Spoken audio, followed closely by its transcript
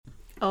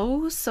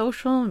Oh,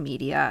 social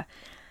media.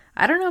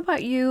 I don't know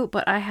about you,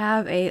 but I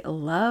have a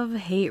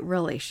love-hate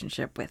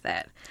relationship with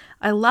it.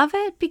 I love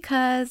it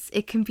because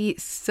it can be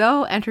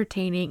so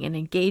entertaining and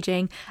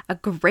engaging, a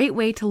great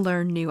way to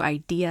learn new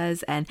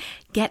ideas and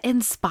get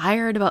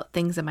inspired about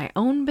things in my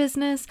own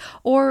business,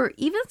 or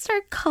even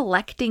start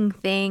collecting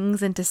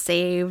things into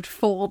saved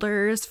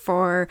folders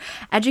for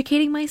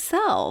educating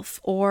myself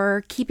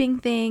or keeping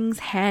things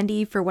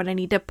handy for when I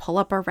need to pull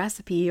up a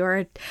recipe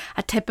or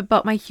a tip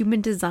about my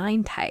human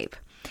design type.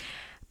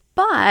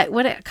 But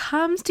when it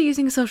comes to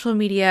using social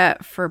media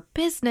for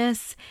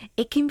business,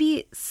 it can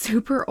be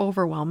super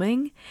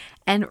overwhelming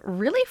and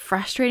really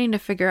frustrating to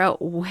figure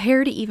out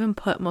where to even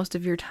put most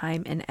of your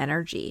time and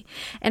energy.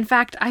 In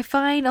fact, I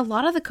find a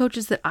lot of the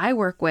coaches that I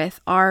work with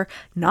are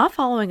not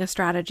following a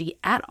strategy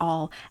at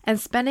all and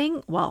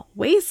spending, well,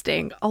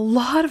 wasting a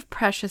lot of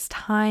precious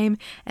time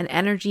and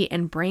energy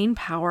and brain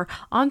power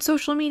on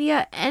social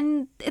media,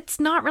 and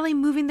it's not really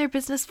moving their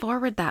business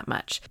forward that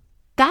much.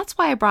 That's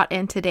why I brought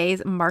in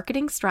today's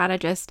marketing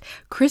strategist,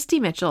 Kristi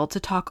Mitchell, to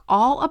talk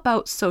all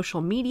about social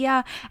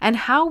media and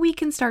how we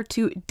can start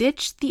to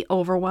ditch the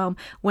overwhelm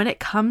when it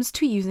comes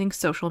to using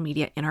social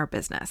media in our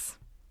business.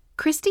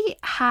 Kristi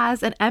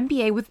has an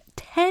MBA with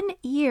 10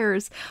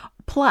 years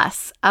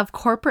plus of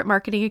corporate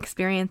marketing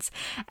experience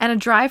and a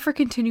drive for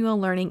continual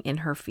learning in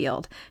her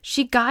field.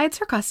 She guides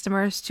her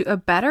customers to a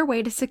better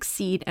way to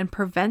succeed and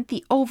prevent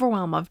the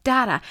overwhelm of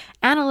data,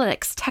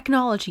 analytics,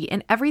 technology,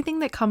 and everything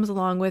that comes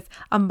along with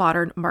a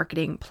modern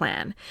marketing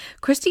plan.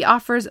 Kristi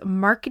offers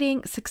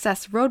marketing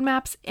success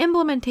roadmaps,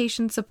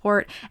 implementation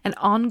support, and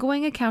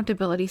ongoing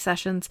accountability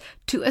sessions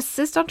to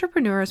assist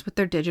entrepreneurs with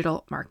their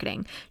digital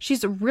marketing.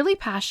 She's really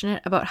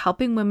passionate about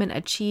helping women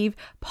achieve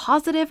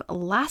positive,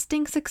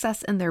 lasting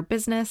success in their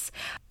business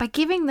by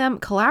giving them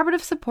collaborative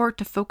support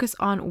to focus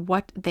on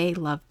what they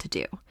love to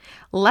do.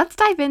 Let's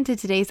dive into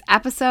today's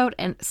episode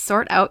and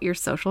sort out your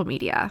social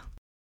media.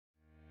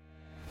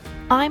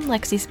 I'm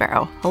Lexi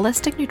Sparrow,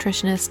 holistic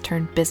nutritionist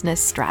turned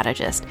business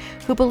strategist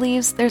who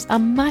believes there's a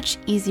much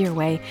easier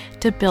way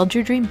to build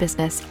your dream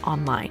business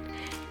online.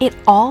 It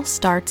all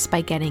starts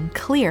by getting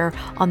clear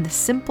on the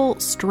simple,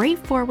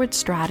 straightforward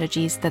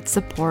strategies that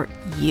support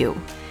you.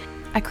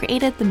 I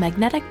created the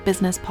Magnetic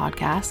Business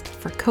Podcast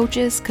for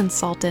coaches,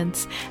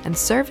 consultants, and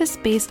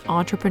service-based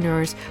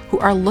entrepreneurs who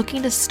are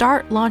looking to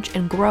start, launch,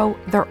 and grow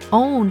their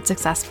own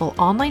successful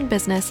online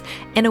business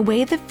in a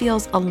way that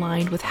feels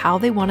aligned with how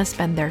they want to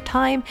spend their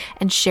time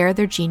and share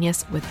their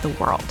genius with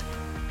the world.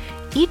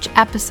 Each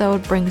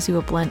episode brings you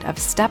a blend of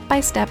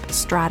step-by-step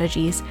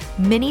strategies,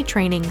 mini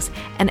trainings,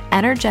 and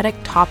energetic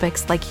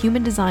topics like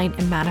human design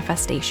and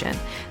manifestation,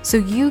 so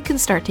you can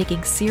start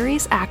taking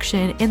serious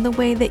action in the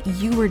way that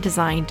you were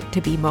designed to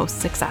be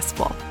most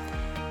successful.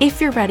 If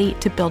you're ready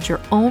to build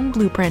your own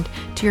blueprint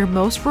to your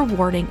most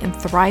rewarding and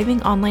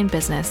thriving online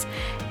business,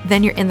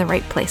 then you're in the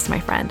right place, my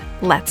friend.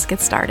 Let's get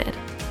started.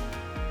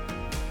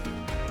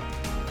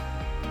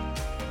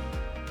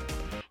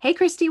 Hey,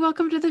 Kristi,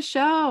 welcome to the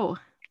show.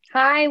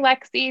 Hi,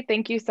 Lexi.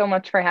 Thank you so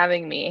much for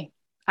having me.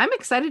 I'm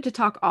excited to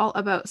talk all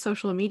about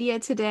social media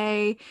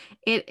today.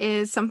 It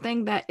is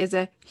something that is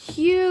a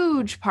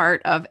huge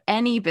part of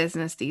any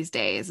business these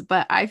days,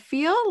 but I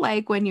feel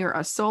like when you're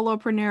a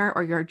solopreneur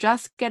or you're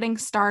just getting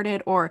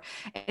started or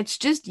it's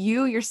just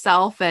you,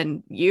 yourself,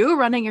 and you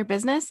running your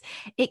business,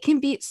 it can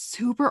be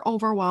super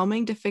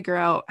overwhelming to figure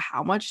out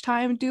how much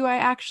time do I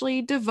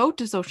actually devote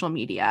to social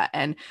media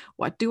and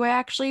what do I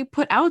actually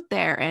put out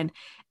there, and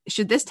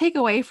should this take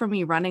away from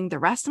me running the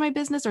rest of my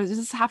business, or does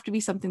this have to be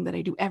something that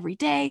I do every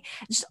day?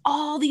 Just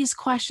all these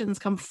questions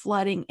come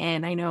flooding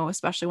in, I know,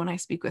 especially when I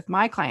speak with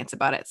my clients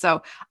about it.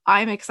 So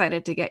I'm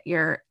excited to get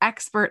your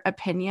expert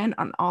opinion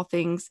on all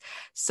things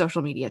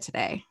social media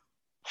today.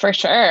 For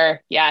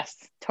sure. Yes,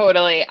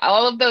 totally.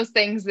 All of those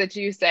things that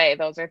you say,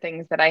 those are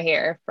things that I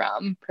hear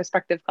from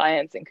prospective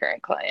clients and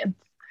current clients.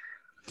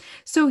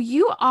 So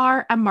you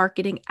are a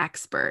marketing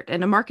expert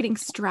and a marketing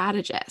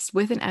strategist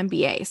with an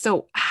MBA.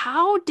 So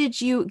how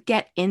did you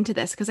get into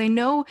this? Because I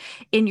know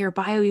in your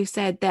bio you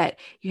said that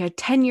you had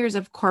 10 years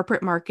of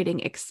corporate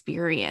marketing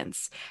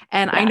experience.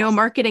 And I know Yes.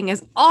 marketing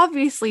has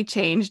obviously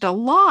changed a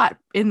lot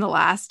in the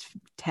last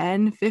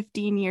 10,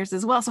 15 years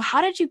as well. So how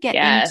did you get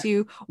Yeah.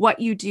 into what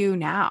you do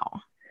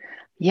now?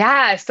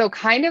 Yeah. So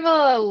kind of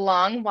a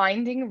long,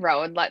 winding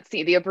road. Let's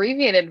see the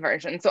abbreviated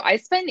version. So I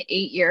spent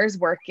 8 years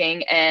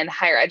working in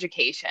higher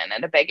education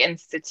at a big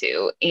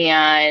institute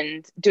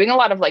and doing a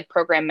lot of like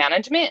program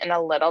management and a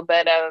little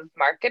bit of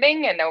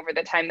marketing. And over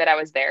the time that I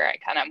was there, I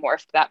kind of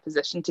morphed that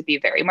position to be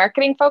very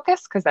marketing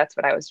focused because that's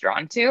what I was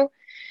drawn to.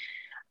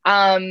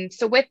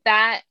 So with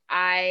that,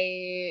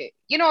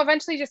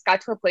 eventually just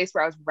got to a place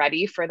where I was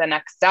ready for the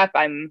next step.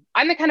 I'm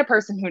the kind of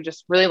person who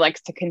just really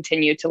likes to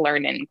continue to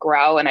learn and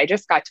grow. And I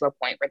just got to a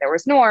point where there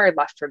was nowhere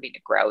left for me to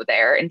grow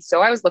there. And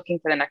so I was looking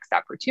for the next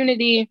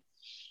opportunity.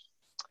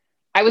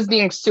 I was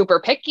being super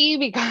picky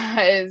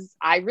because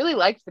I really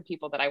liked the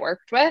people that I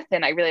worked with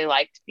and I really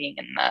liked being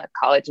in the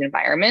college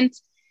environment.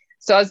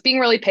 So I was being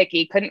really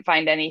picky, couldn't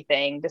find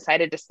anything,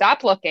 decided to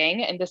stop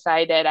looking and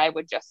decided I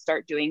would just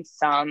start doing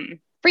some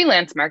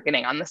freelance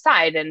marketing on the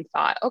side and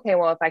thought, okay,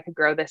 well, if I could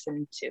grow this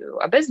into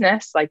a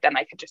business, like then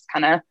I could just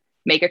kind of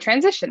make a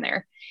transition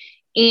there.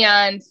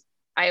 And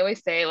I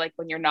always say, like,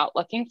 when you're not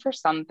looking for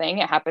something,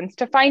 it happens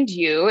to find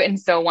you. And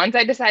so once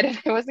I decided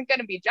I wasn't going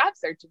to be job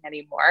searching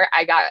anymore,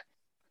 I got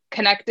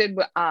connected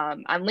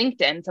on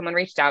LinkedIn. Someone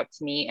reached out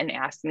to me and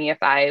asked me if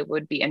I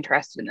would be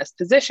interested in this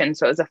position.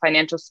 So it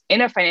was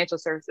in a financial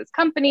services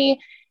company.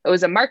 It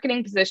was a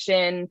marketing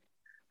position,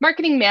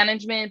 marketing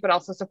management, but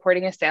also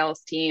supporting a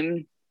sales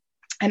team.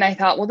 And I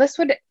thought, well, this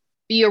would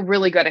be a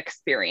really good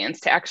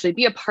experience to actually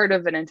be a part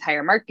of an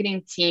entire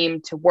marketing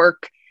team, to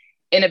work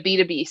in a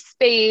B2B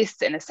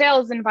space, in a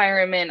sales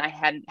environment. I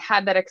hadn't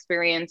had that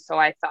experience. So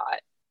I thought,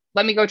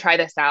 let me go try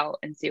this out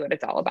and see what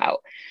it's all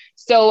about.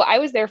 So I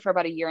was there for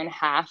about a year and a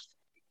half,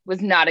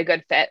 was not a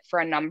good fit for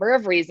a number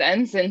of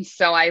reasons. And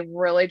so I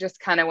really just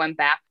kind of went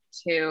back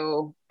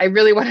to, I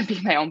really want to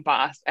be my own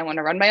boss. I want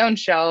to run my own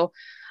show.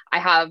 I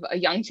have a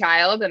young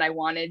child and I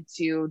wanted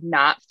to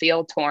not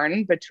feel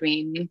torn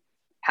between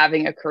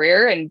having a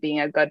career and being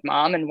a good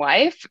mom and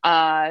wife.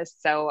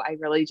 So I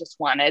really just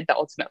wanted the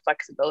ultimate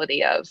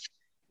flexibility of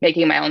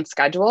making my own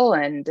schedule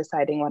and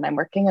deciding when I'm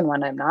working and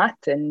when I'm not,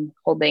 and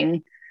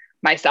holding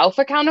myself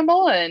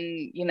accountable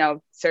and, you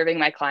know, serving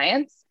my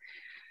clients.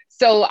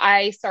 So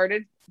I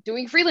started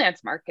doing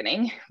freelance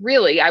marketing.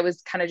 Really, I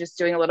was kind of just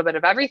doing a little bit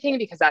of everything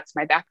because that's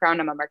my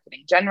background. I'm a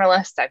marketing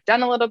generalist. I've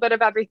done a little bit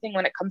of everything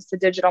when it comes to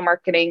digital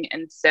marketing.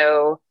 And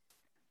so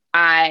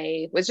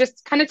I was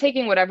just kind of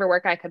taking whatever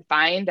work I could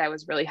find. I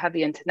was really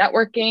heavy into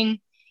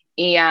networking,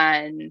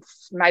 and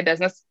my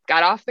business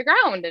got off the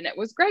ground and it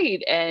was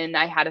great. And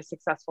I had a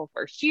successful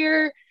first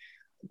year.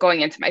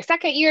 Going into my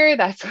second year,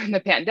 that's when the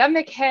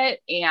pandemic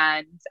hit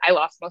and I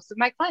lost most of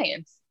my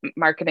clients.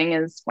 Marketing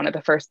is one of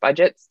the first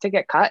budgets to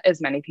get cut,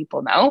 as many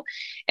people know.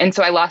 And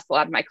so I lost a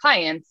lot of my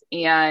clients,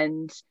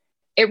 and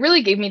it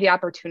really gave me the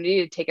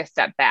opportunity to take a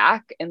step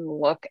back and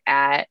look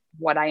at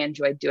what I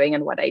enjoyed doing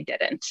and what I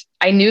didn't.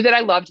 I knew that I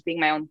loved being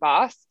my own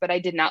boss, but I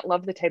did not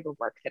love the type of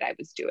work that I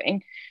was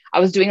doing.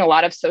 I was doing a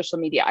lot of social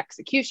media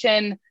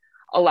execution,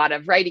 a lot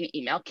of writing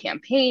email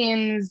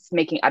campaigns,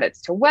 making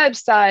edits to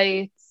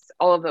websites,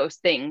 all of those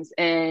things.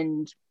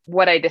 And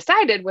what I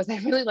decided was I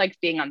really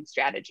liked being on the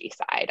strategy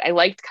side. I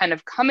liked kind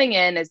of coming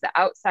in as the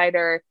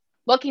outsider,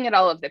 looking at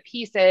all of the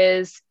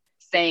pieces,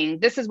 saying,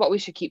 this is what we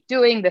should keep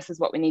doing. This is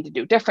what we need to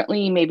do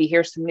differently. Maybe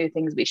here's some new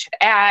things we should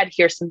add.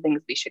 Here's some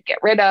things we should get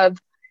rid of.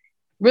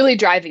 Really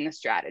driving the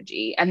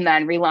strategy, and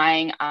then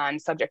relying on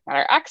subject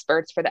matter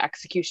experts for the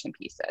execution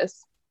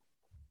pieces.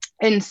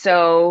 And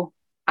so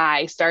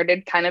I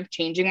started kind of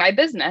changing my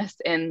business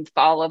in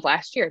fall of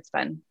last year. It's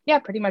been,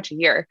 pretty much a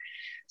year.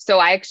 So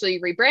I actually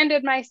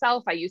rebranded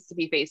myself. I used to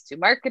be Phase 2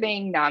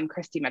 Marketing. Now I'm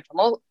Kristi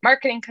Mental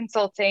Marketing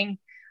Consulting.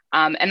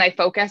 And I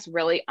focus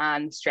really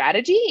on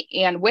strategy.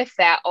 And with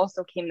that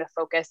also came the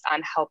focus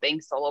on helping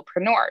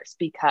solopreneurs,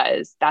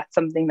 because that's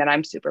something that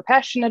I'm super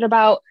passionate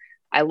about.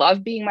 I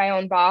love being my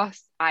own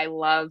boss. I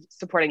love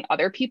supporting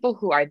other people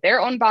who are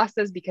their own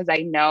bosses, because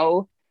I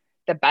know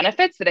the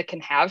benefits that it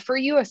can have for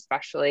you,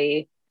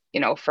 especially, you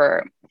know,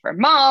 for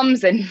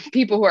moms and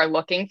people who are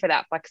looking for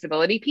that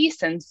flexibility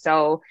piece. And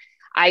so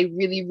I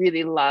really,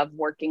 really love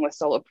working with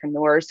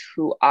solopreneurs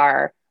who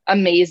are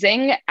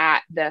amazing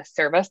at the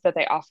service that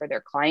they offer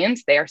their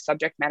clients. They are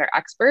subject matter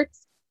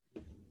experts,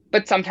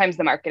 but sometimes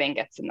the marketing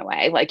gets in the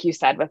way. Like you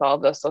said, with all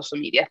of those social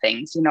media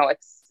things, you know,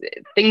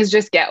 things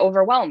just get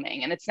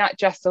overwhelming, and it's not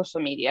just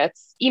social media,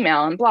 it's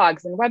email and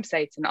blogs and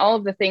websites and all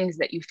of the things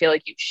that you feel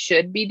like you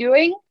should be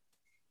doing.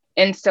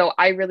 And so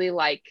I really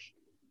like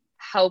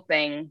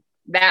helping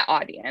that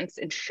audience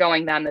and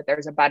showing them that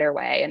there's a better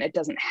way and it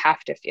doesn't have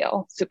to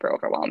feel super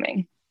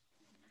overwhelming.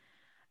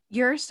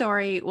 Your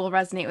story will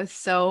resonate with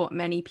so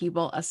many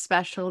people,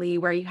 especially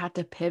where you had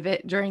to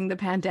pivot during the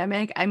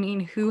pandemic. I mean,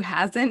 who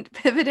hasn't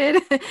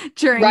pivoted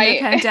during the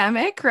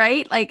pandemic,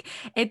 right? Like,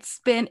 it's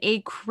been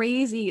a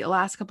crazy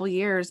last couple of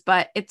years,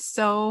 but it's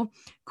so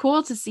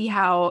cool to see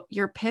how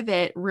your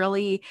pivot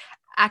really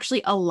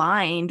actually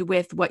aligned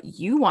with what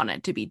you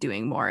wanted to be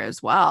doing more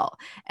as well,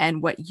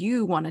 and what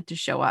you wanted to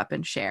show up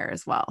and share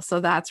as well. So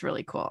that's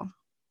really cool.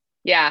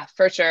 Yeah,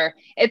 for sure.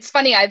 It's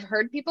funny. I've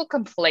heard people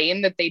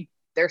complain that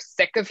they're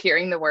sick of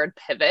hearing the word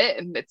pivot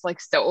and it's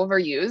like so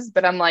overused,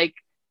 but I'm like,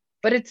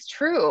 but it's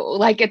true.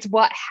 Like, it's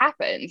what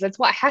happens. It's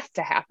what has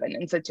to happen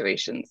in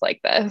situations like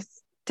this.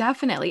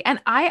 Definitely. And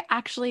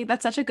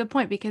that's such a good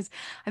point, because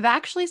I've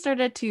actually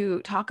started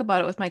to talk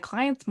about it with my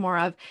clients more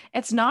of,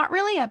 it's not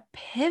really a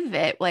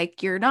pivot.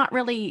 Like, you're not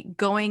really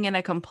going in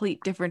a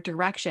complete different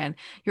direction.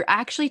 You're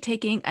actually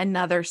taking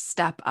another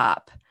step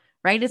up,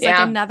 right? It's like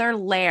another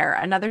layer,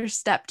 another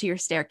step to your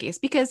staircase,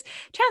 because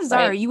chances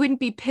are you wouldn't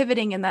be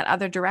pivoting in that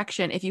other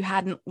direction if you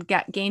hadn't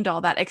gained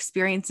all that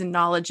experience and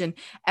knowledge and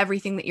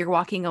everything that you're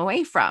walking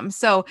away from.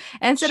 So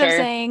instead of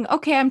saying,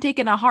 okay, I'm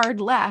taking a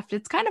hard left,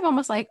 it's kind of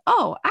almost like,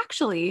 oh,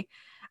 actually,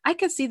 I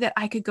could see that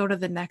I could go to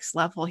the next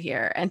level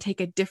here and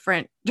take a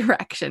different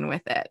direction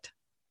with it.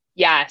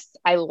 Yes,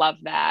 I love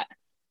that.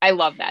 I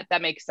love that.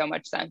 That makes so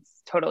much sense.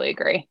 Totally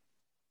agree.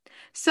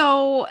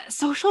 So,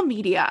 social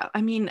media,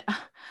 I mean,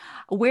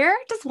 where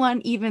does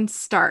one even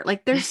start?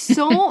 Like, there's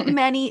so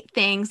many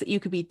things that you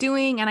could be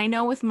doing. And I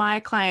know with my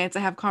clients,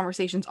 I have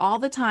conversations all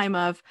the time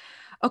of,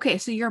 okay,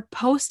 so you're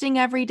posting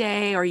every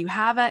day or you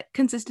have a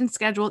consistent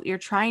schedule that you're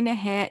trying to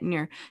hit and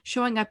you're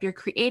showing up, you're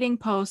creating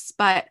posts,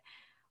 but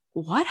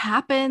what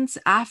happens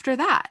after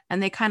that?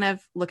 And they kind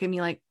of look at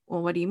me like,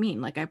 well, what do you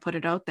mean? Like, I put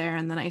it out there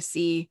and then I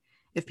see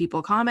if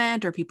people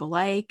comment or people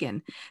like.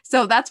 And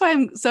so that's why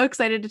I'm so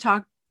excited to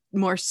talk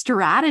more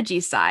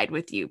strategy side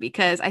with you,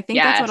 because I think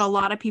that's what a Yes.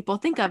 lot of people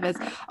think of as,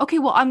 okay,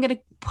 well, I'm going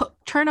to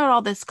turn out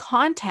all this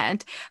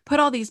content, put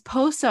all these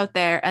posts out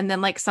there, and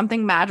then like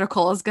something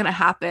magical is going to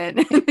happen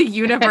in the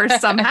universe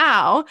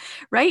somehow,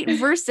 right?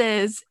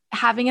 Versus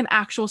having an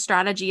actual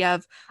strategy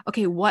of,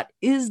 okay, what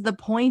is the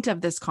point of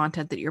this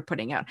content that you're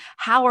putting out?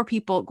 How are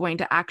people going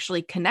to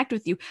actually connect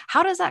with you?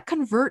 How does that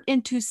convert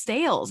into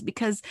sales?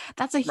 Because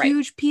that's a Right.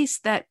 huge piece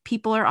that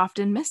people are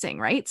often missing,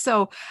 right?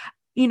 So,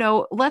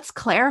 let's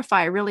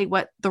clarify really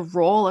what the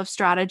role of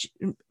strategy,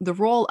 the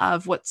role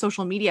of what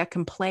social media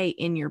can play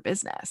in your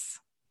business.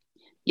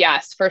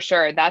 Yes, for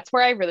sure. That's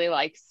where I really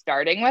like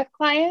starting with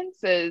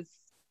clients is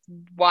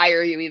why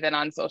are you even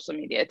on social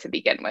media to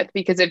begin with?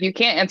 Because if you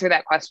can't answer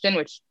that question,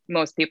 which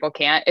most people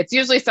can't, it's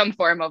usually some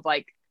form of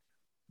like,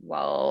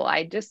 well,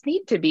 I just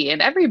need to be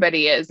and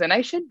everybody is and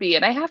I should be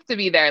and I have to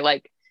be there.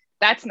 Like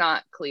that's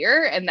not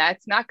clear and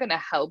that's not going to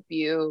help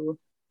you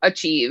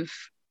achieve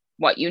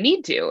what you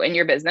need to in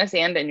your business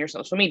and in your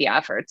social media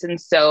efforts. And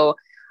so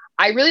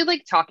I really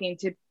like talking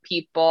to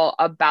people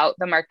about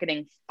the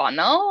marketing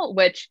funnel,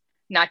 which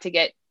not to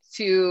get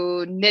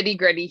too nitty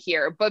gritty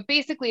here, but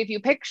basically if you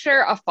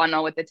picture a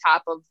funnel with the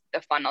top of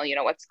the funnel,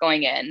 what's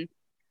going in,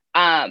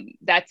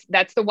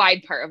 that's the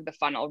wide part of the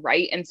funnel,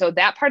 right? And so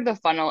that part of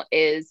the funnel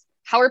is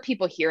how are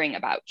people hearing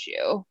about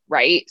you,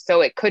 right?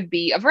 So it could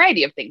be a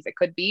variety of things. It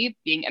could be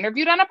being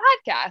interviewed on a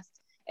podcast.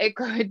 It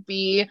could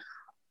be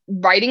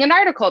writing an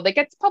article that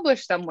gets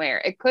published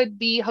somewhere. It could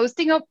be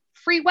hosting a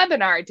free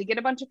webinar to get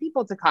a bunch of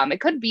people to come.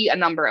 It could be a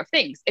number of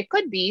things. It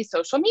could be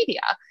social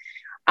media.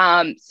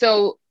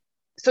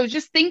 So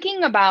just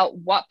thinking about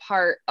what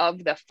part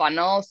of the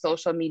funnel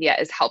social media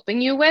is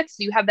helping you with.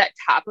 So you have that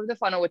top of the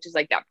funnel, which is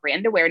like that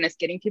brand awareness,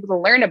 getting people to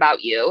learn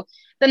about you.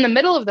 Then the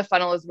middle of the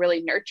funnel is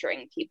really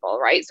nurturing people,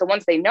 right? So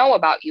once they know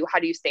about you, how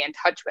do you stay in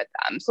touch with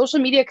them? Social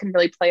media can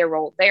really play a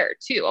role there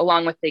too,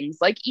 along with things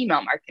like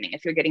email marketing.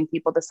 If you're getting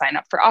people to sign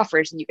up for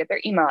offers and you get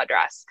their email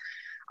address,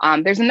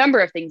 there's a number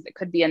of things that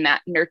could be in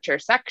that nurture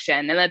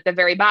section. And at the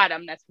very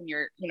bottom, that's when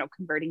you're,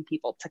 converting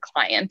people to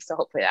clients. So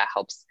hopefully that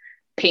helps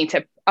paint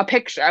a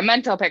picture, a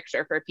mental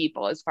picture for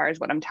people as far as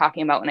what I'm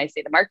talking about when I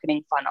say the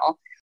marketing funnel.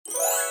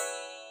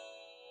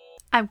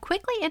 I'm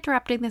quickly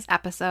interrupting this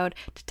episode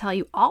to tell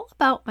you all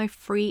about my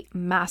free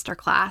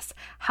masterclass,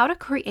 how to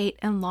create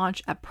and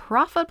launch a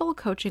profitable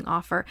coaching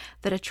offer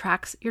that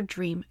attracts your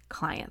dream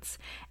clients.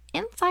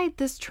 Inside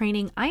this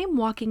training, I am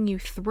walking you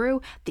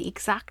through the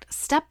exact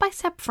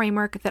step-by-step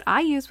framework that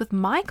I use with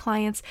my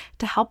clients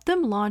to help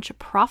them launch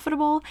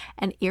profitable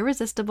and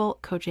irresistible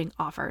coaching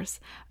offers.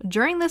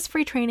 During this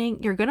free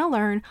training, you're going to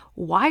learn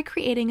why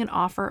creating an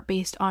offer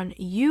based on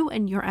you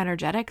and your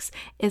energetics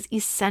is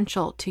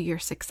essential to your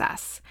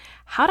success,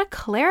 how to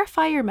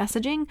clarify your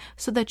messaging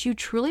so that you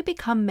truly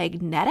become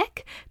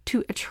magnetic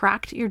to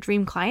attract your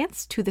dream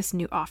clients to this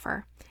new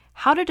offer,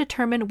 how to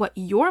determine what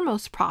your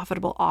most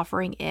profitable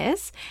offering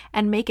is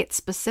and make it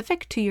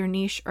specific to your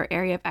niche or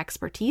area of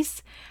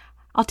expertise.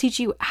 I'll teach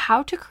you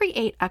how to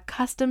create a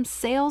custom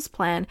sales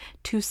plan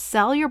to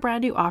sell your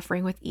brand new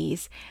offering with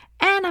ease.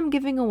 And I'm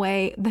giving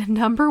away the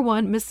number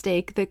one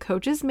mistake that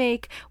coaches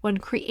make when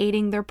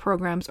creating their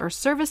programs or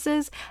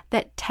services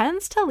that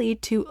tends to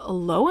lead to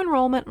low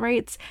enrollment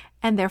rates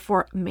and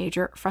therefore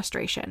major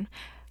frustration.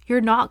 You're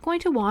not going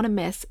to want to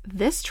miss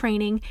this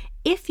training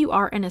if you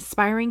are an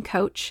aspiring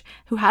coach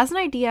who has an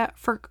idea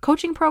for a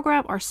coaching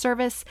program or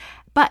service,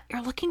 but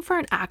you're looking for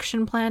an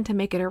action plan to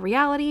make it a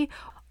reality.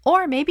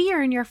 Or maybe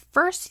you're in your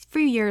first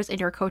few years in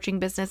your coaching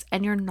business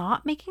and you're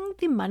not making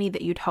the money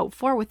that you'd hope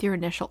for with your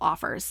initial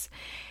offers.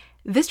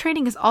 This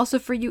training is also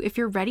for you if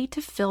you're ready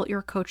to fill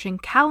your coaching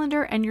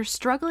calendar and you're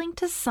struggling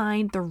to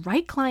sign the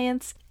right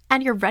clients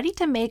and you're ready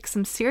to make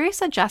some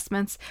serious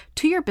adjustments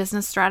to your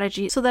business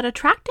strategy so that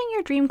attracting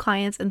your dream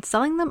clients and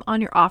selling them on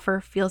your offer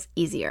feels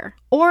easier.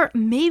 Or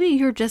maybe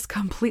you're just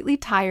completely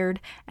tired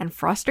and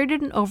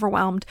frustrated and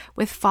overwhelmed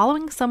with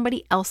following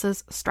somebody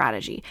else's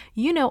strategy.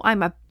 You know,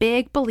 I'm a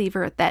big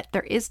believer that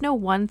there is no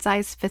one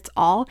size fits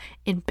all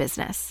in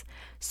business.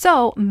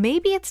 So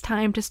maybe it's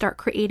time to start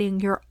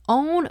creating your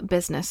own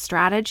business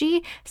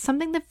strategy,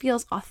 something that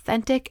feels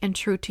authentic and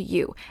true to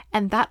you.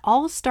 And that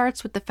all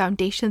starts with the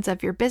foundations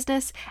of your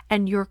business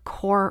and your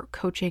core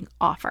coaching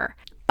offer.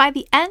 By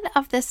the end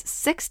of this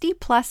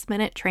 60+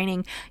 minute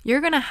training,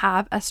 you're going to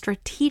have a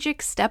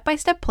strategic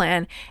step-by-step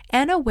plan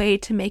and a way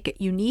to make it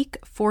unique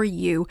for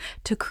you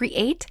to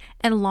create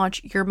and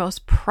launch your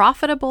most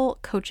profitable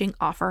coaching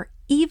offer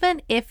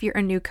even if you're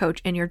a new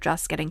coach and you're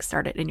just getting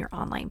started in your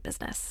online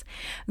business.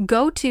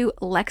 Go to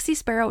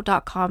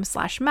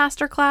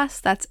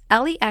lexisparrow.com/masterclass. That's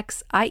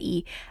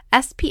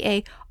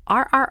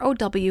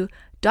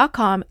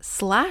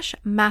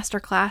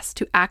LEXIESPARROW.com/masterclass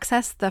to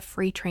access the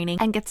free training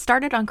and get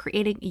started on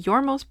creating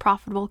your most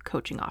profitable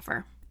coaching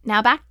offer.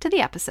 Now back to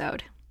the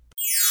episode.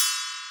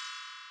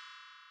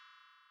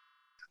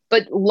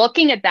 But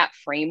looking at that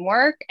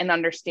framework and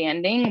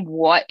understanding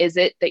what is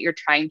it that you're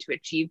trying to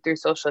achieve through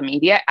social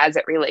media as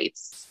it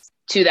relates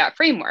to that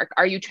framework.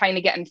 Are you trying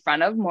to get in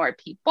front of more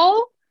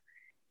people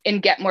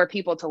and get more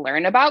people to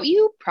learn about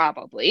you?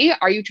 Probably.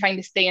 Are you trying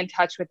to stay in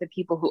touch with the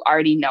people who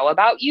already know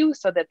about you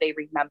so that they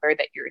remember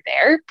that you're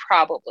there?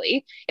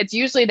 Probably. It's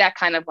usually that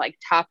kind of like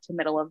top to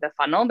middle of the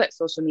funnel that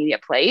social media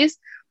plays,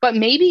 but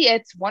maybe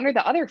it's one or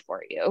the other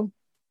for you.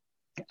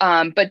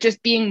 But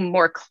just being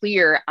more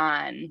clear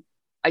on,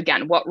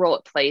 again, what role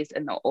it plays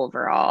in the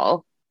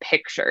overall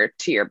picture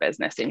to your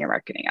business and your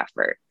marketing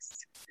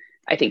efforts,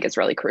 I think is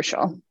really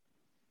crucial.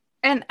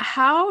 And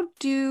how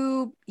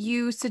do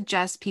you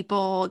suggest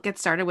people get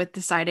started with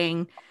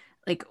deciding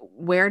like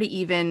where to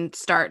even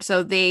start?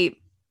 So they've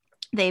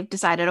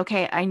decided,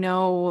 okay, I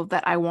know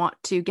that I want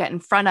to get in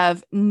front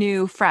of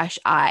new, fresh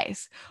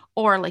eyes.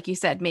 Or like you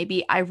said,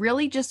 maybe I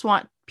really just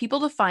want people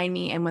to find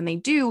me. And when they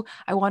do,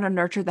 I want to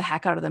nurture the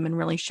heck out of them and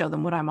really show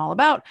them what I'm all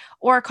about,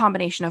 or a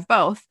combination of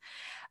both.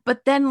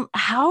 But then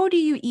how do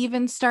you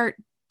even start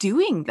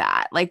doing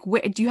that? Like,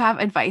 do you have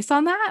advice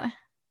on that?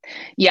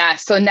 Yeah.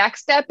 So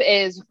next step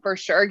is for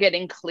sure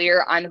getting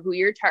clear on who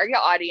your target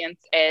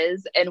audience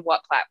is and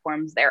what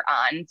platforms they're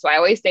on. So I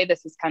always say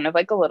this is kind of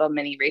like a little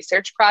mini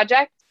research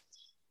project.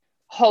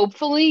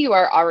 Hopefully you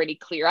are already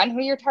clear on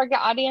who your target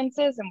audience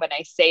is. And when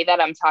I say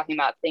that, I'm talking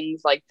about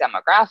things like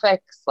demographics,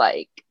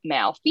 like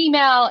male,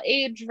 female,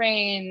 age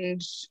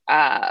range,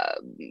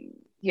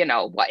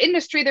 what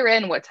industry they're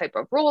in, what type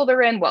of role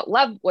they're in,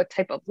 what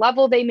type of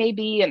level they may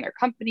be in their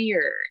company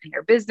or in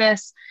their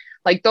business.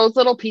 Like those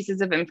little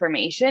pieces of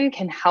information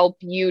can help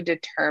you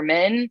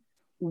determine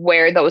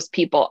where those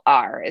people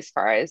are as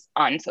far as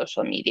on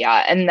social media.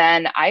 And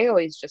then I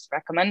always just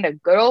recommend a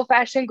good old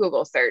fashioned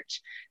Google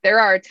search.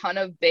 There are a ton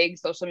of big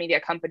social media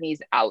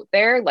companies out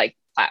there, like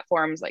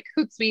platforms like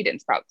Hootsuite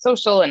and Sprout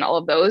Social and all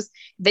of those.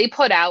 They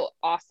put out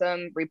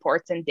awesome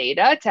reports and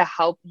data to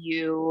help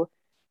you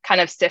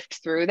kind of sift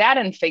through that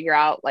and figure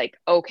out like,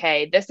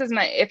 okay,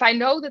 if I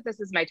know that this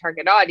is my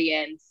target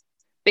audience,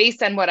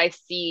 based on what I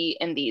see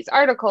in these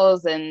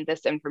articles and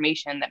this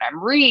information that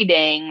I'm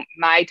reading,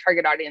 my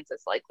target audience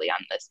is likely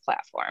on this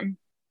platform.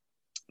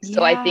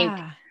 So I think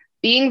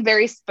being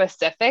very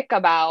specific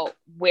about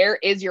where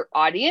is your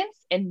audience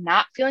and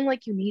not feeling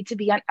like you need to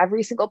be on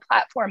every single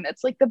platform.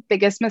 That's like the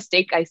biggest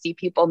mistake I see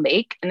people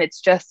make. And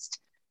it's just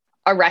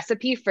a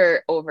recipe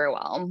for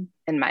overwhelm,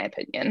 in my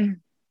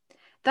opinion.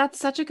 That's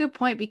such a good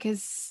point,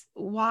 because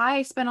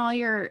why spend all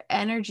your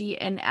energy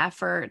and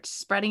effort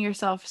spreading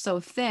yourself so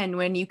thin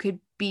when you could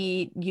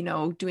be,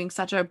 doing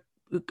such a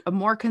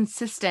more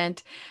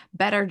consistent,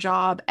 better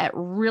job at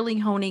really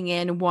honing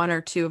in one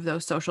or two of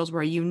those socials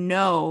where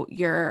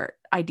your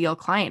ideal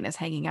client is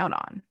hanging out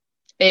on.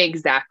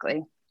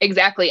 Exactly.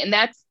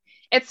 And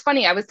it's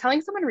funny. I was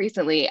telling someone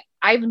recently,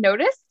 I've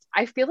noticed,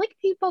 I feel like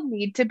people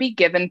need to be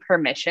given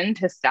permission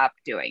to stop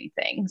doing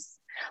things.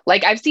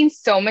 Like I've seen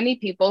so many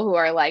people who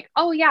are like,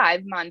 oh yeah,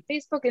 I'm on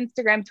Facebook,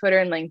 Instagram, Twitter,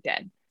 and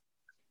LinkedIn.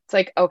 It's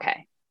like,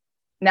 okay,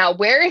 now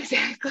where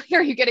exactly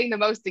are you getting the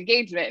most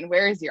engagement and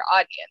where is your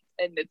audience?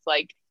 And it's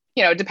like,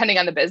 depending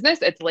on the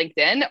business, it's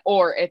LinkedIn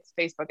or it's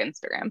Facebook,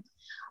 Instagram.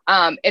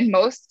 And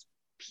most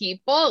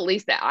people, at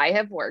least that I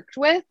have worked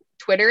with,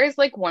 Twitter is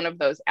like one of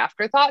those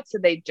afterthoughts. So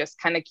they just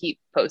kind of keep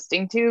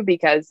posting to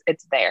because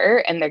it's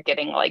there and they're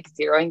getting like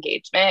zero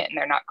engagement and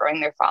they're not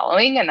growing their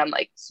following. And I'm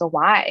like, so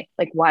why?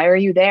 Like, why are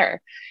you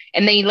there?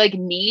 And they like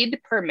need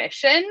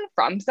permission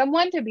from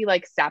someone to be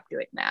like, stop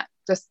doing that.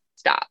 Just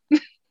stop.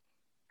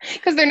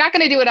 Because they're not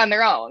going to do it on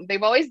their own.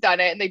 They've always done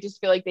it and they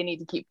just feel like they need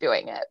to keep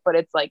doing it. But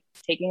it's like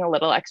taking a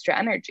little extra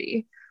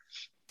energy.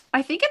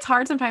 I think it's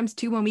hard sometimes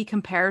too when we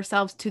compare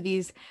ourselves to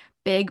these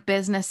big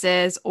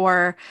businesses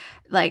or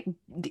like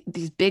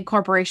these big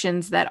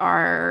corporations that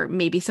are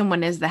maybe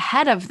someone is the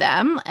head of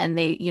them and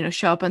they,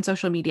 show up on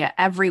social media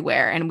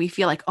everywhere. And we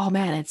feel like, oh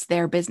man, it's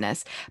their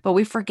business. But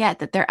we forget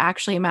that they're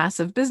actually a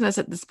massive business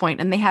at this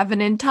point, and they have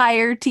an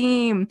entire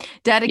team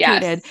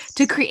dedicated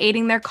to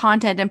creating their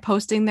content and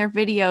posting their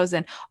videos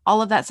and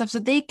all of that stuff. So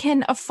they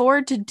can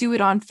afford to do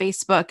it on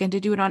Facebook and to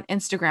do it on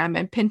Instagram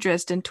and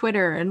Pinterest and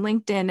Twitter and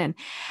LinkedIn.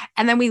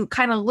 And then we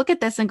kind of look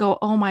at this and go,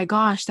 oh my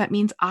gosh, that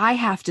means I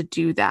have to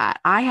do that.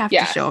 I have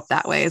to show up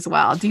that way as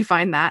well. Do you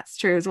find that's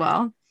true as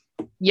well?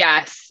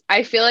 Yes.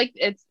 I feel like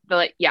it's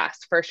yes,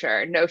 for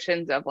sure.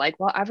 Notions of like,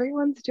 well,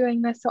 everyone's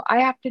doing this, so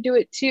I have to do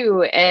it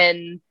too.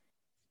 And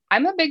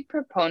I'm a big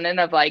proponent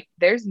of like,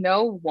 there's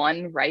no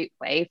one right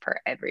way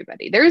for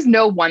everybody. There's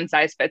no one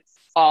size fits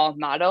all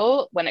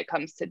model when it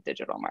comes to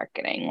digital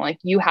marketing. Like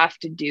you have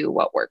to do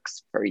what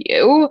works for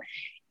you.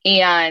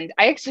 And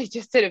I actually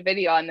just did a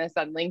video on this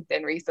on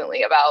LinkedIn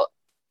recently about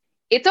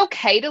it's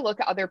okay to look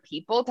at other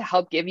people to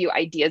help give you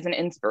ideas and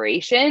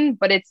inspiration,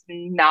 but it's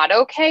not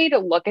okay to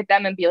look at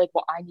them and be like,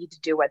 well, I need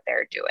to do what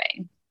they're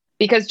doing.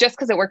 Because just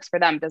because it works for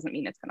them doesn't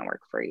mean it's going to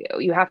work for you.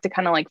 You have to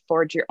kind of like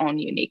forge your own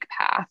unique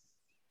path.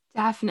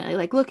 Definitely.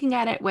 Like looking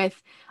at it with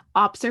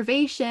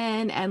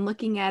observation and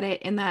looking at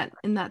it in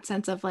that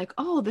sense of like,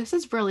 oh, this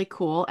is really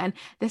cool and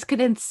this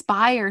could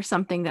inspire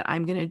something that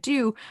I'm going to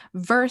do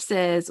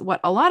versus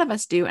what a lot of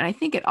us do. And I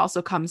think it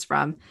also comes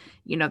from,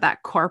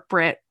 that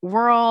corporate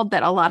world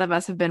that a lot of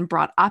us have been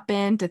brought up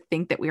in to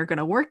think that we are going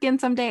to work in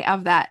someday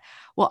of that.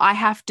 Well, I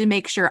have to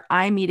make sure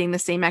I'm meeting the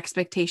same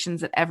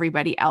expectations that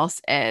everybody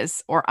else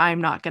is, or I'm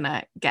not going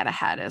to get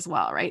ahead as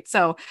well. Right.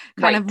 So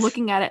kind of Right.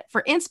 looking at it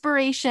for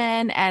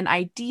inspiration and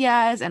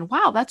ideas and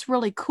wow, that's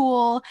really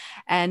cool.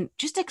 And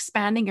just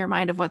expanding your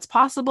mind of what's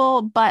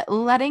possible, but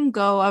letting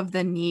go of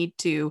the need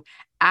to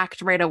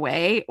act right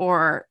away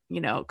or,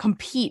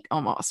 compete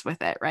almost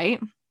with it. Right.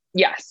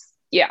 Yes.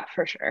 Yeah,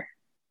 for sure.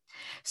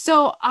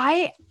 So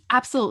I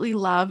absolutely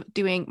love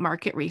doing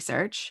market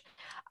research.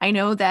 I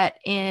know that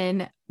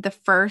in the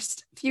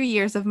first few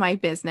years of my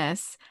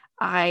business,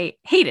 I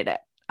hated it.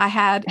 I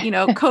had,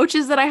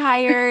 coaches that I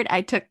hired,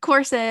 I took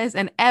courses,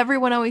 and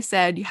everyone always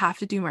said, you have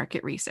to do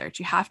market research.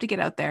 You have to get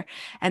out there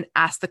and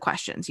ask the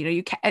questions.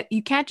 You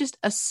can't just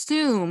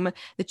assume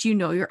that you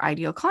know your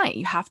ideal client.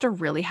 You have to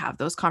really have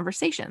those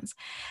conversations.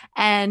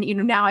 And,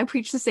 now I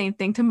preach the same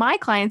thing to my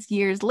clients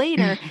years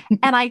later,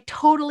 and I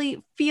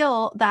totally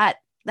feel that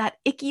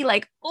icky,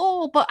 like,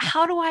 oh, but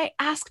how do I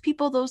ask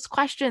people those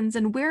questions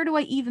and where do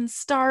I even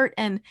start?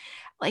 And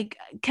like,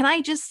 can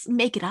I just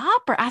make it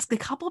up or ask a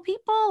couple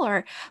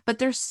people but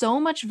there's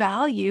so much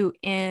value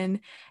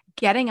in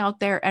getting out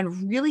there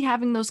and really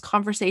having those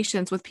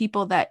conversations with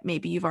people that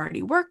maybe you've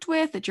already worked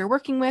with, that you're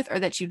working with, or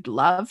that you'd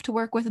love to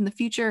work with in the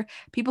future,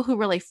 people who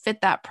really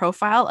fit that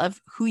profile of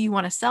who you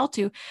want to sell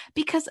to,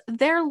 because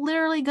they're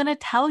literally going to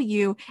tell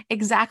you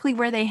exactly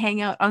where they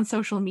hang out on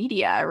social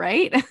media,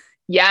 right?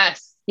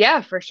 Yes.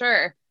 Yeah, for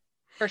sure.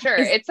 For sure.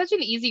 Is It's such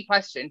an easy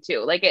question too.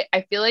 Like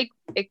I feel like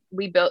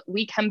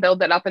we can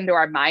build it up into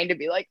our mind and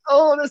be like,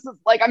 oh, this is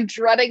like, I'm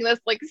dreading this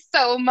like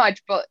so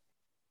much. But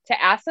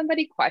to ask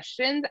somebody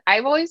questions,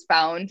 I've always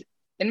found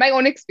in my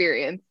own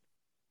experience,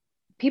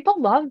 people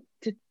love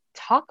to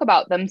talk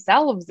about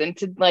themselves and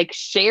to like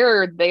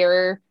share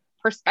their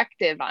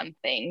perspective on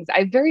things.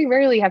 I very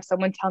rarely have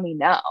someone tell me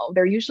no.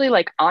 They're usually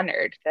like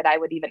honored that I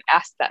would even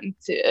ask them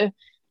to,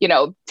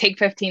 take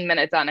 15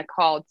 minutes on a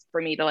call for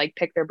me to like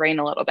pick their brain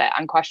a little bit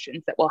on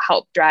questions that will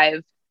help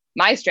drive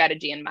my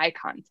strategy and my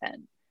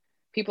content.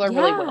 People are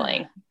really yeah.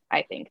 willing,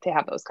 I think, to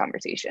have those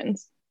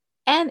conversations.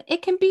 And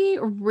it can be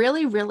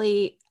really,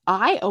 really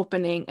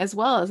eye-opening as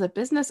well as a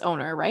business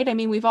owner, right? I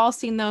mean, we've all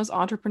seen those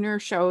entrepreneur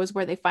shows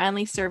where they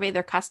finally survey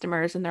their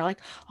customers and they're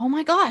like, oh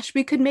my gosh,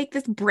 we could make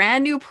this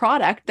brand new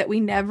product that we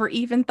never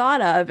even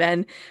thought of.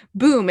 And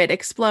boom, it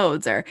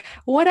explodes or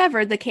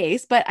whatever the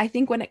case. But I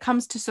think when it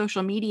comes to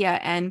social media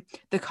and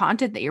the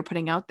content that you're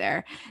putting out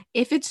there,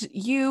 if it's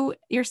you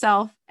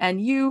yourself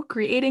and you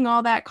creating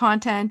all that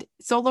content,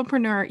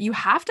 solopreneur, you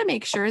have to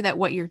make sure that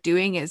what you're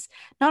doing is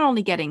not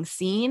only getting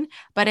seen,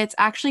 but it's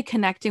actually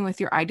connecting with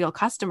your ideal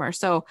customer.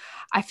 So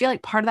I feel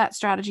like part of that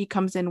strategy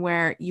comes in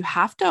where you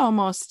have to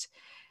almost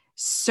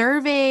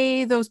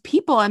survey those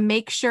people and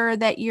make sure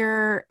that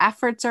your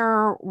efforts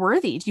are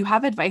worthy. Do you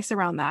have advice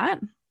around that?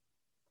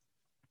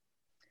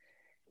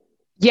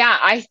 Yeah,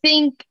 I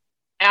think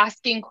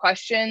asking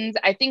questions,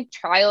 I think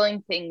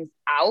trialing things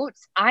out.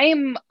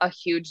 I'm a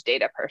huge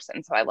data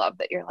person. So I love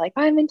that you're like,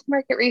 I'm into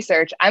market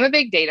research. I'm a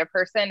big data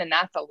person. And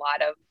that's a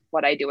lot of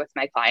what I do with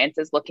my clients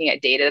is looking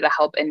at data to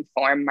help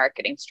inform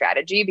marketing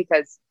strategy.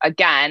 Because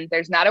again,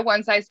 there's not a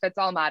one size fits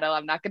all model.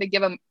 I'm not going to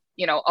give them,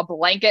 a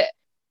blanket,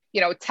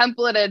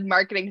 templated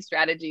marketing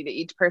strategy to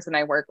each person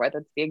I work with.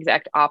 It's the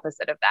exact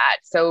opposite of that.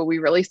 So we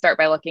really start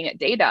by looking at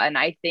data. And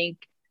I think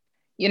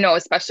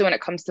especially when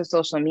it comes to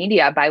social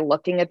media, by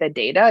looking at the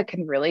data, it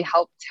can really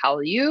help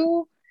tell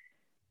you,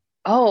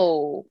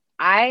 oh,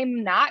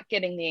 I'm not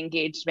getting the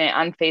engagement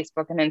on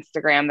Facebook and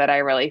Instagram that I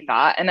really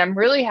thought. And I'm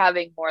really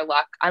having more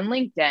luck on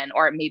LinkedIn,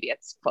 or maybe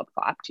it's flip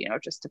flopped,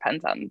 it just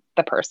depends on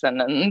the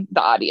person and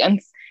the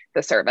audience,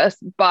 the service.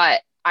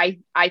 But I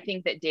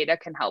think that data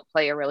can help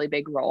play a really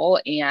big role.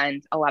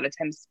 And a lot of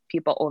times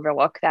people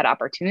overlook that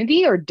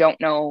opportunity or don't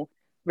know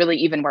really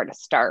even where to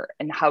start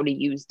and how to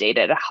use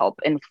data to help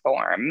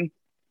inform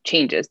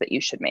changes that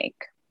you should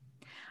make.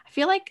 I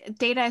feel like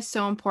data is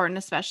so important,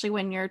 especially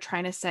when you're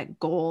trying to set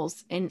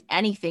goals in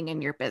anything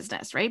in your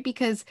business, right?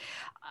 Because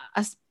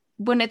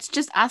when it's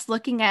just us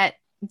looking at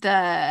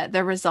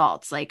the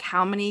results, like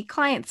how many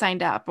clients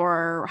signed up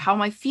or how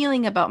am I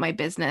feeling about my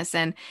business,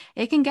 and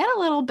it can get a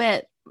little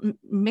bit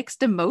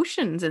mixed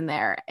emotions in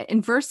there,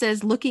 and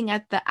versus looking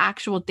at the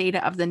actual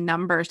data of the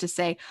numbers to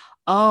say,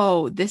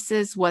 oh, this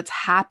is what's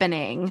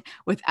happening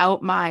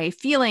without my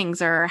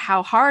feelings or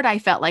how hard I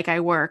felt like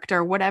I worked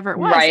or whatever it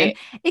was. And Right.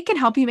 it can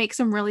help you make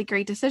some really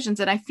great decisions.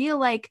 And I feel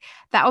like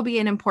that will be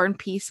an important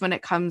piece when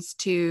it comes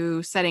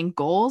to setting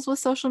goals with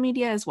social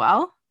media as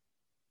well.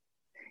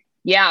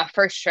 Yeah,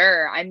 for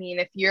sure. I mean,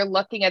 if you're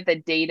looking at the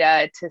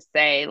data to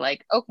say,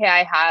 like, okay,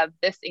 I have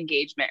this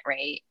engagement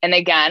rate. And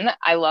again,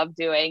 I love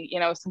doing,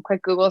 some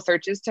quick Google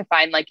searches to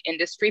find like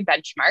industry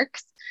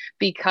benchmarks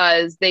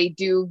because they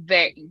do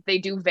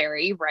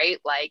vary, right?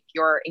 Like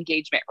your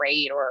engagement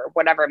rate or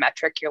whatever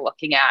metric you're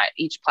looking at,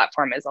 each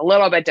platform is a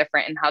little bit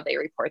different in how they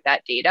report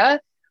that data.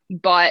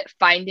 But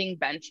finding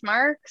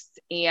benchmarks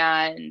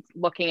and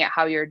looking at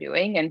how you're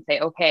doing and say,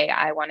 okay,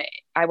 I want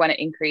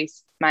to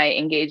increase my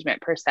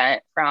engagement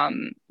percent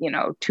from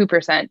 2%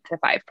 to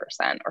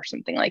 5% or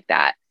something like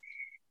that.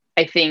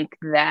 I think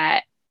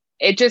that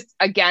it just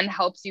again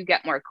helps you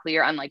get more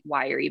clear on like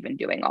why you're even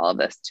doing all of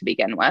this to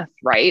begin with,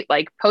 right?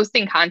 Like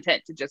posting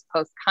content to just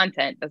post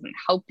content doesn't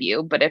help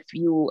you, but if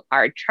you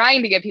are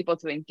trying to get people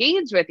to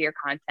engage with your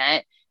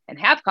content and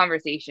have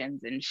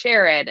conversations and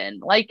share it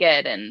and like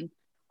it and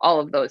all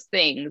of those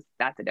things,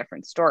 that's a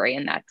different story.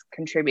 And that's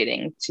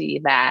contributing to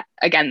that,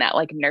 again, that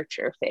like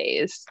nurture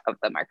phase of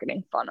the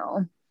marketing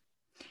funnel.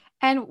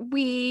 And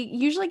we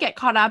usually get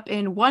caught up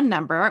in one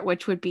number,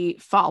 which would be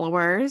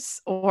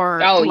followers or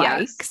Oh, yes.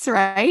 likes,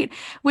 right?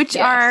 Which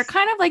are Yes.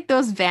 kind of like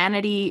those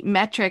vanity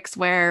metrics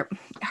where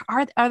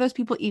are those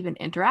people even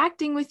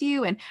interacting with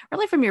you? And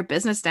really from your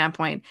business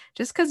standpoint,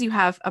 just because you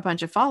have a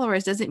bunch of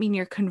followers doesn't mean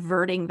you're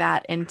converting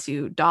that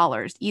into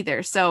dollars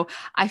either. So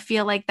I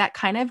feel like that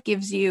kind of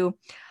gives you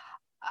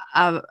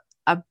a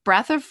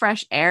breath of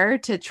fresh air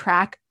to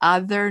track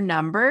other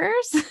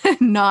numbers,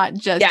 not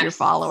just your Yes.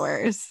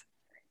 followers.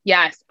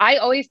 Yes, I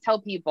always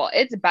tell people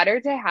it's better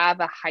to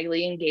have a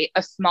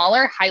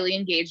smaller, highly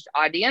engaged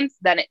audience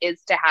than it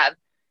is to have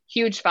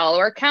huge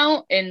follower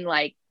count and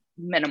like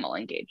minimal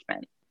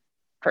engagement,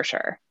 for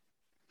sure.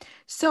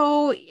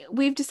 So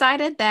we've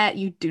decided that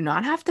you do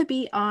not have to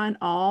be on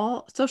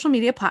all social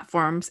media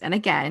platforms. And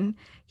again,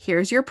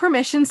 here's your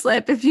permission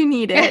slip if you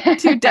need it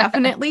to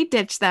definitely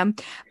ditch them.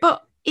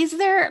 But is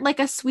there like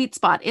a sweet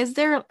spot? Is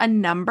there a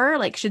number?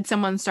 Like, should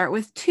someone start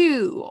with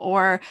two,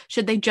 or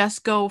should they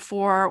just go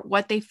for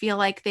what they feel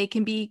like they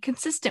can be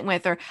consistent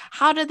with? Or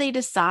how do they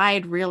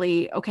decide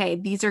really, okay,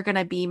 these are going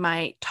to be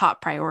my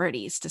top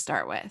priorities to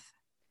start with?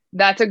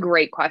 That's a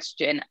great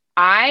question.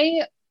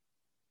 I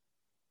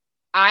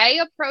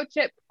approach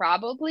it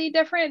probably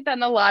different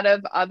than a lot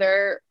of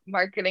other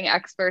marketing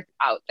experts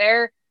out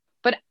there,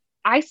 but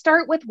I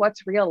start with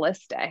what's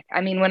realistic.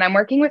 I mean, when I'm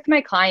working with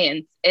my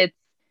clients, it's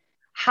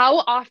how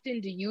often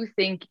do you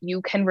think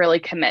you can really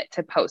commit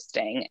to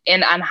posting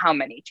and on how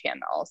many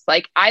channels?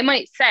 Like I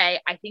might say,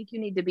 I think you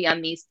need to be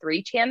on these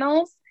 3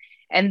 channels.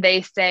 And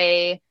they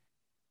say,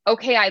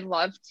 okay, I'd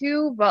love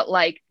to, but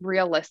like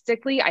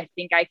realistically, I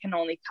think I can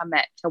only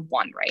commit to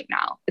one right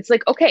now. It's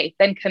like, okay,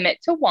 then commit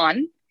to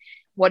one.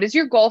 What is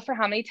your goal for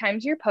how many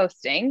times you're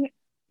posting?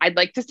 I'd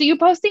like to see you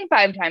posting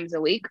 5 times a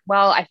week.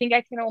 Well, I think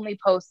I can only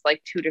post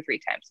like 2 to 3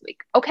 times a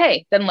week.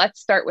 Okay, then let's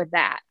start with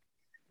that.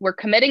 We're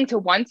committing to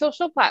one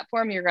social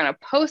platform. You're going to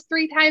post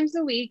 3 times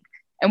a week,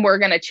 and we're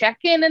going to check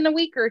in a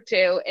week or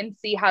two and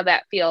see how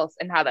that feels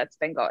and how that's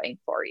been going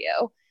for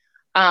you.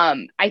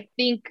 I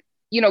think,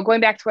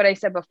 going back to what I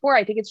said before,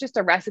 I think it's just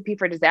a recipe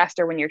for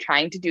disaster when you're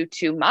trying to do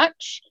too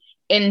much.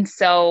 And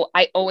so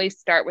I always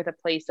start with a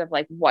place of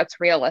like,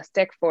 what's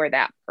realistic for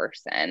that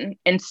person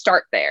and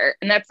start there.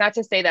 And that's not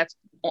to say that's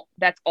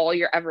all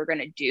you're ever going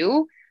to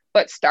do,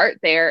 but start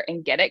there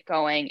and get it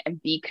going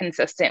and be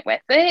consistent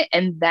with it.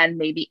 And then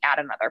maybe add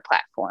another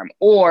platform,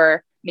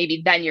 or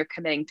maybe then you're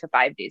committing to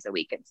 5 days a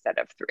week instead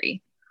of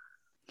 3,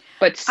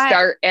 but I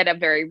start at a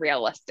very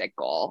realistic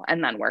goal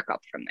and then work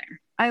up from there.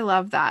 I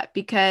love that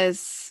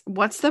because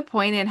what's the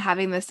point in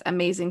having this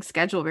amazing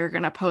schedule where you're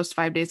going to post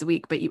 5 days a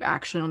week, but you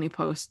actually only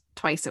post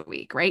twice a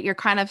week, right? You're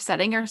kind of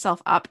setting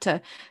yourself up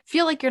to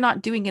feel like you're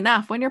not doing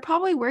enough when you're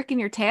probably working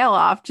your tail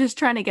off just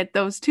trying to get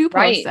those 2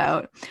 posts Right.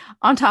 out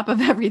on top of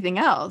everything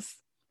else.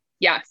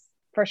 Yes,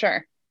 for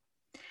sure.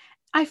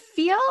 I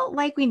feel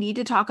like we need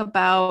to talk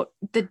about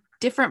the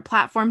different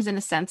platforms in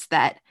a sense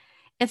that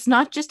it's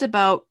not just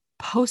about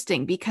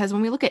posting, because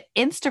when we look at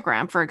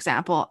Instagram, for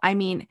example, I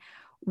mean,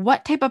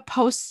 what type of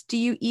posts do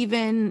you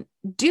even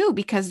do?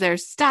 Because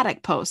there's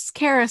static posts,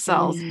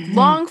 carousels, Mhm.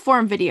 long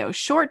form video,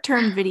 short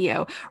term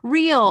video,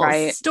 reels,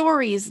 Right.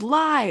 stories,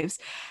 lives.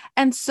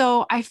 And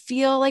so I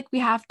feel like we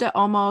have to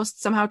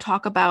almost somehow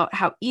talk about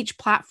how each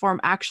platform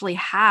actually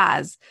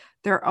has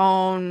their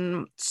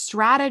own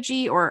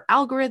strategy or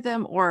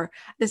algorithm or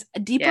this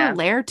deeper Yeah.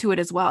 layer to it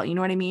as well. You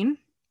know what I mean?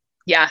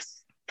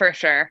 Yes, for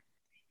sure.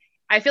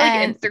 I feel like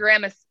And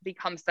Instagram has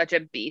become such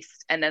a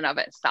beast in and of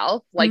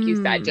itself. Like you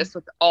said, mm, just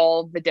with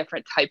all the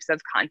different types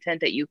of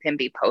content that you can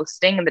be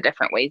posting and the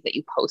different ways that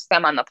you post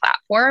them on the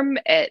platform,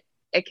 it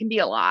can be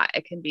a lot.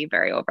 It can be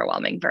very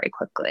overwhelming very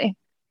quickly.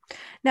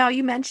 now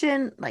you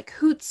mentioned like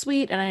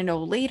Hootsuite, and I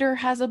know Later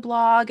has a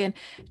blog. And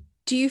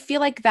do you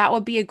feel like that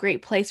would be a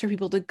great place for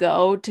people to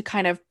go to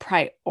kind of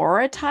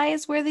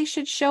prioritize where they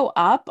should show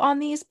up on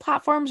these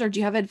platforms? Or do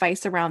you have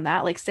advice around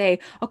that? Like say,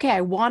 okay, I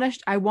want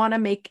to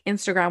make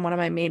Instagram one of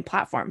my main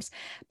platforms,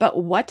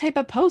 but what type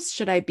of posts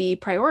should I be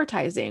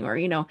prioritizing? Or,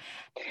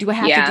 do I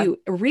have to Yeah. do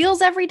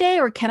reels every day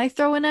or can I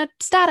throw in a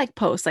static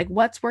post? Like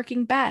what's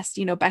working best,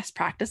 best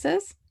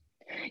practices?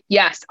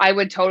 Yes, I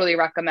would totally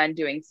recommend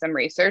doing some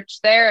research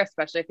there,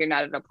 especially if you're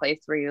not at a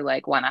place where you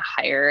like want to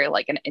hire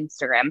like an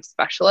Instagram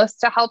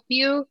specialist to help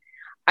you.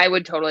 I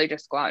would totally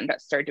just go out and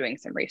start doing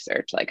some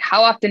research. Like,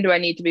 how often do I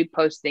need to be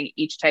posting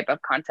each type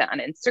of content on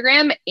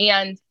Instagram?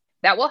 And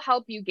that will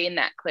help you gain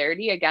that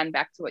clarity. Again,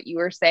 back to what you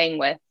were saying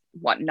with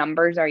what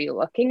numbers are you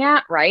looking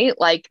at, right?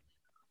 Like,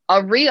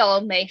 a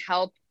reel may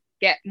help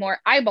get more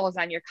eyeballs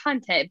on your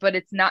content, but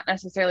it's not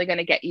necessarily going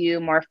to get you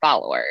more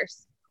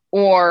followers.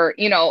 Or,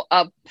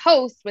 a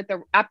post with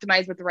the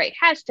optimized with the right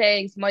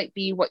hashtags might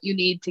be what you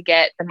need to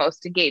get the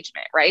most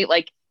engagement, right?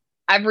 Like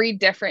every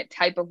different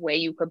type of way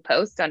you could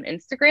post on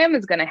Instagram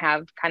is going to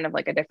have kind of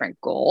like a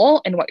different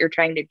goal and what you're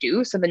trying to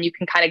do. So then you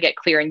can kind of get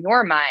clear in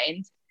your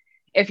mind.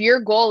 If your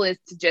goal is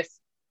to just,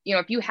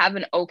 if you have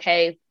an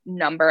okay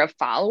number of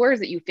followers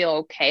that you feel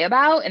okay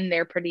about and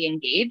they're pretty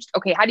engaged,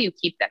 okay, how do you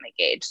keep them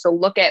engaged? So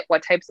look at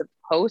what types of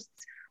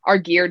posts are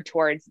geared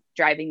towards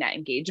driving that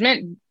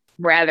engagement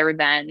rather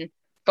than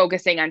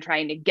focusing on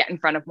trying to get in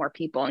front of more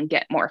people and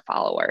get more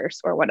followers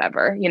or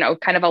whatever,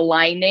 kind of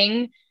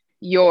aligning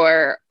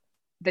the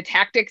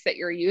tactics that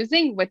you're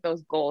using with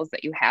those goals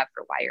that you have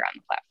for why you're on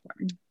the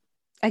platform.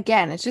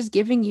 Again, it's just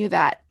giving you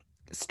that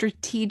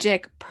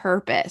strategic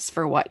purpose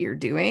for what you're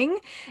doing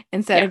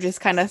instead of just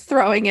kind of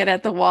throwing it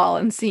at the wall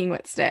and seeing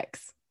what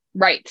sticks.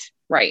 Right.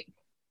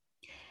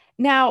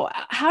 Now,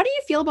 how do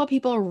you feel about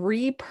people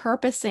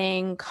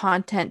repurposing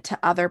content to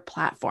other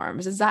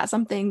platforms? Is that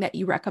something that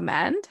you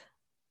recommend?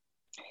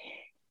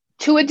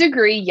 To a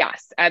degree,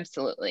 yes,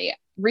 absolutely.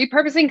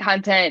 Repurposing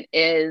content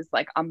is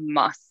like a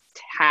must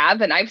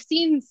have. And I've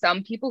seen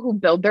some people who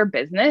build their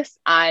business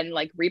on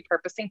like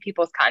repurposing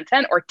people's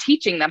content or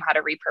teaching them how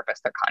to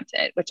repurpose their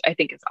content, which I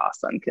think is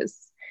awesome because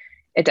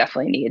it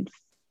definitely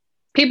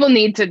people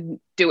need to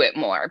do it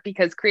more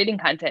because creating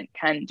content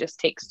can just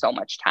take so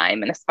much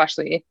time. And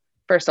especially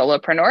for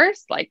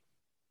solopreneurs, like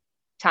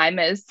time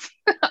is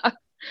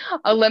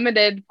a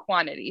limited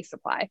quantity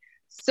supply.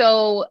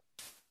 So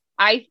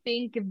I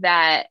think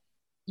that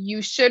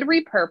you should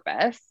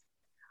repurpose.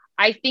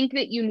 I think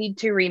that you need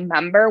to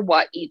remember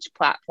what each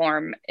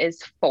platform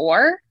is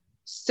for.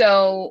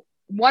 So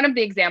one of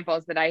the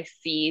examples that I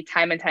see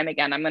time and time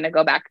again, I'm going to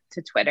go back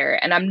to Twitter,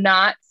 and I'm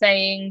not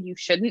saying you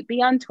shouldn't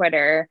be on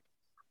Twitter.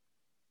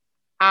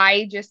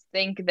 I just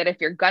think that if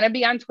you're going to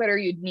be on Twitter,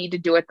 you'd need to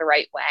do it the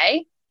right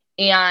way.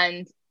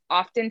 And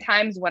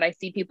oftentimes what I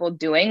see people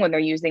doing when they're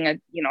using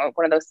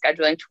one of those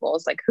scheduling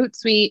tools like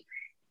Hootsuite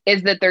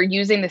is that they're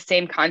using the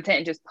same content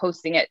and just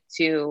posting it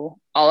to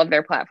all of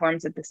their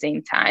platforms at the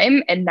same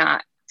time and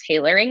not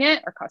tailoring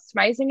it or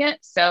customizing it.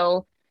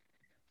 So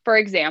for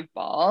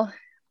example,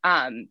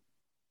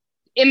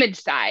 image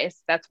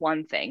size, that's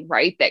one thing,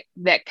 right?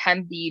 That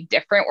can be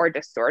different or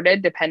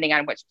distorted depending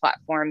on which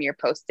platform you're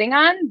posting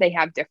on. They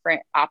have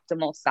different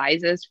optimal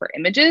sizes for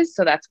images.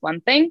 So that's one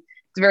thing.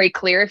 It's very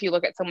clear if you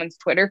look at someone's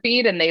Twitter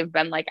feed and they've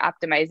been like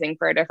optimizing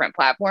for a different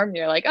platform,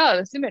 you're like, oh,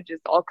 this image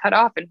is all cut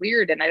off and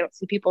weird and I don't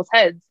see people's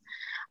heads.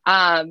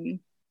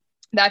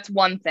 That's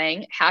one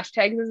thing.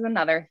 Hashtags is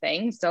another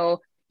thing.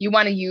 So you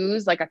want to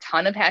use like a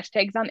ton of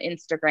hashtags on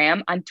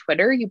Instagram. On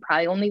Twitter, you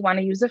probably only want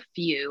to use a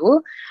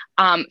few.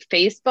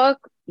 Facebook,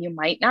 you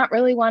might not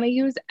really want to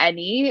use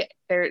any.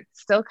 They're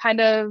still kind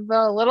of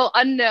a little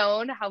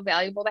unknown how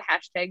valuable the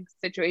hashtag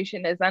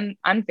situation is on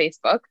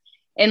Facebook.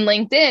 And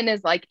LinkedIn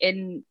is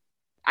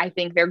I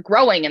think they're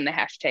growing in the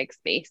hashtag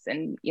space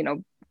and,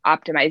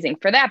 optimizing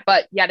for that.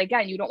 But yet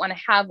again, you don't want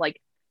to have like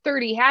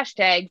 30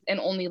 hashtags and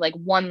only like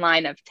one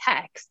line of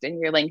text in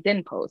your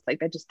LinkedIn post. Like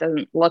that just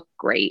doesn't look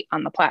great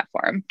on the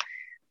platform.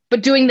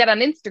 But doing that on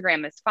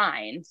Instagram is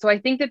fine. So I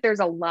think that there's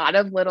a lot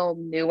of little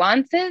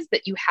nuances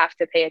that you have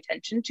to pay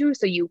attention to.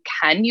 So you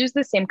can use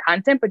the same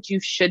content, but you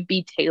should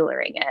be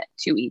tailoring it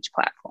to each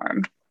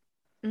platform.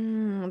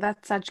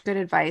 That's such good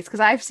advice because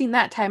I've seen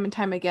that time and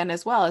time again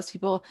as well as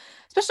people,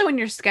 especially when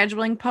you're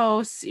scheduling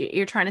posts,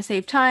 you're trying to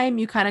save time,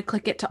 you kind of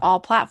click it to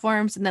all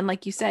platforms. And then,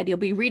 like you said, you'll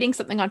be reading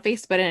something on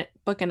Facebook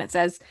and it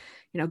says,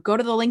 go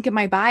to the link in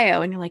my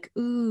bio. And you're like,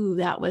 ooh,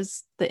 that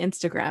was the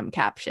Instagram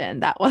caption.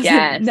 That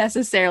wasn't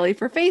necessarily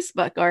for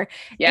Facebook or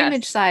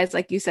image size,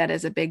 like you said,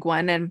 is a big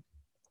one. And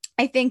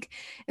I think,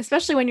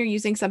 especially when you're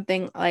using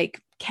something like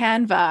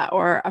Canva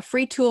or a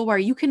free tool where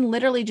you can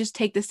literally just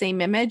take the same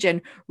image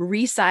and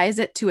resize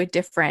it to a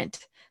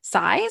different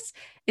size,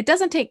 it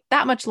doesn't take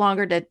that much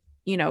longer to,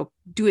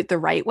 do it the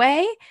right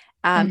way.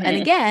 And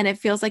again, it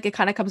feels like it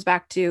kind of comes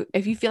back to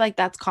if you feel like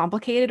that's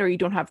complicated or you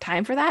don't have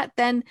time for that,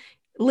 then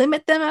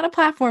limit the amount of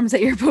platforms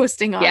that you're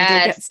posting on to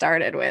get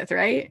started with,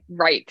 right?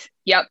 Right.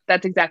 Yep.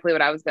 That's exactly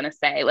what I was going to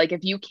say. Like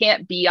if you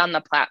can't be on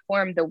the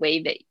platform the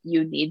way that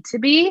you need to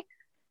be,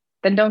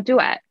 then don't do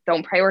it.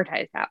 Don't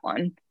prioritize that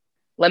one.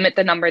 limit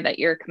the number that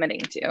you're committing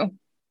to.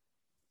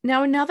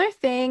 Now, another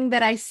thing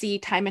that I see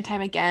time and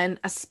time again,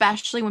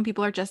 especially when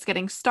people are just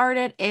getting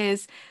started,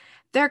 is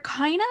they're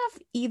kind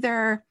of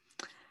either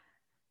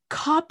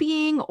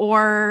copying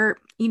or,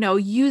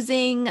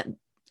 using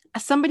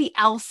somebody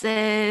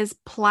else's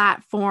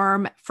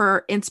platform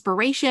for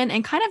inspiration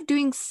and kind of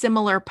doing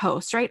similar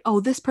posts, right? Oh,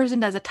 this person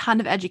does a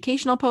ton of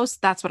educational posts.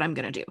 That's what I'm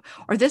going to do.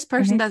 Or this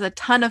person does a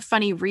ton of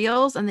funny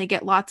reels and they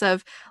get lots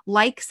of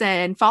likes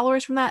and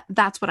followers from that.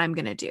 That's what I'm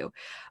going to do.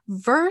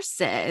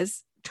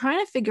 Versus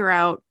trying to figure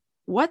out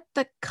what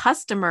the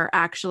customer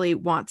actually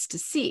wants to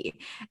see.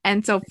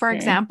 And so, for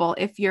example,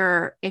 if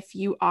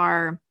you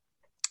are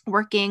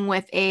working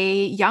with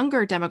a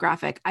younger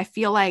demographic, I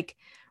feel like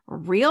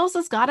Reels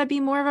has got to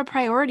be more of a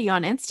priority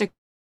on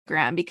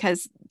Instagram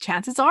because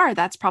chances are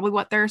that's probably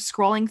what they're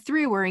scrolling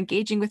through or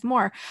engaging with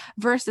more,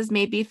 versus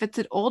maybe if it's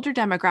an older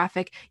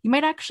demographic, you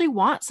might actually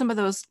want some of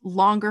those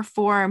longer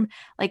form,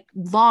 like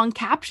long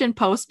caption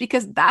posts,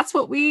 because that's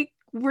what we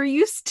were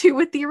used to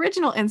with the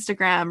original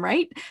Instagram,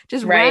 right?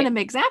 Just random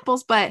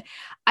examples. But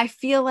I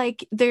feel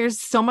like there's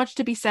so much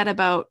to be said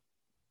about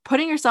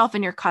putting yourself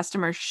in your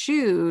customer's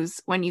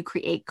shoes when you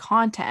create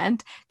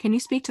content. Can you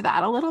speak to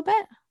that a little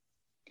bit?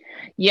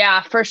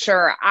 Yeah, for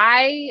sure.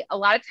 A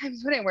lot of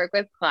times when I work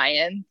with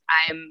clients,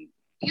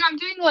 I'm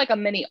doing like a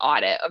mini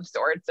audit of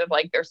sorts of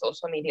like their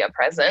social media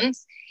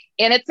presence.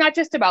 And it's not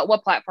just about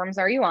what platforms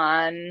are you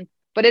on,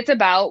 but it's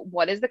about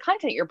what is the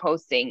content you're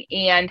posting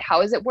and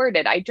how is it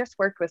worded. I just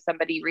worked with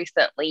somebody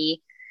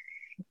recently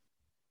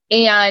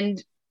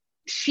and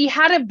she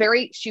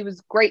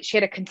was great. She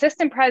had a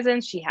consistent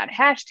presence. She had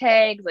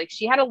hashtags, like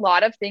she had a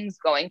lot of things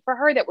going for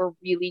her that were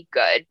really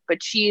good,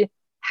 but she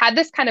had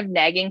this kind of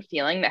nagging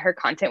feeling that her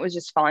content was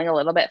just falling a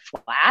little bit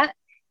flat.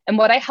 And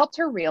what I helped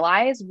her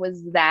realize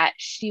was that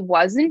she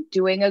wasn't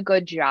doing a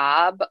good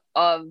job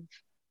of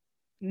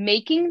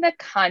making the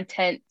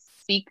content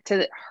speak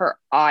to her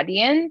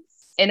audience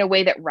in a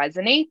way that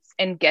resonates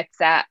and gets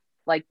at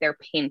like their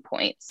pain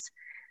points.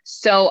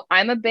 So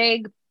I'm a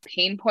big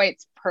pain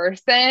points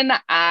person.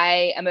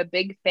 I am a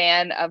big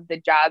fan of the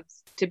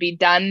jobs to be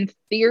done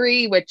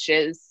theory, which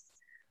is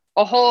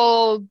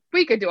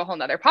we could do a whole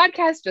nother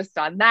podcast just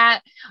on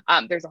that.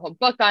 There's a whole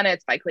book on it.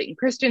 It's by Clayton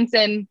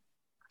Christensen.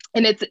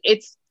 And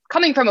it's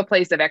coming from a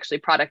place of actually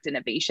product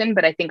innovation,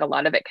 but I think a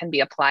lot of it can be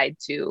applied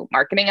to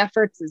marketing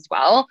efforts as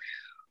well.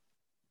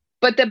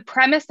 But the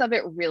premise of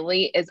it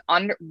really is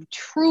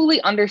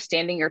truly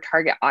understanding your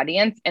target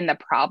audience and the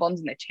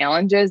problems and the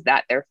challenges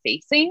that they're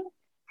facing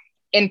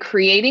and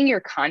creating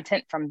your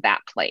content from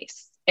that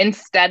place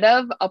instead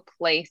of a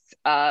place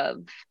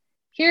of,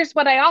 here's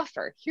what I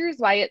offer. Here's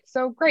why it's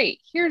so great.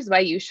 Here's why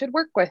you should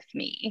work with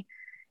me.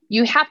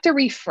 You have to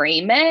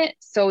reframe it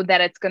so that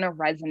it's going to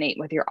resonate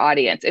with your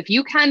audience. If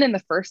you can, in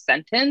the first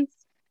sentence,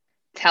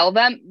 tell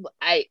them,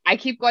 I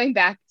keep going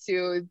back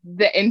to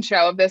the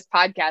intro of this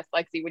podcast,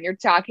 Lexi, when you're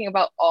talking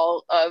about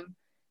all of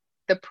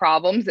the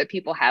problems that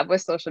people have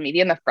with social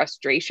media and the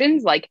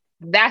frustrations, like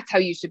that's how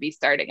you should be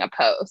starting a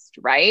post,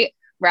 right?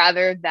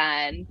 Rather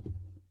than,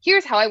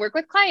 here's how I work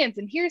with clients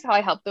and here's how I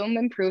help them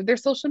improve their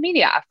social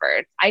media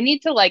efforts. I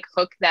need to like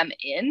hook them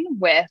in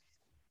with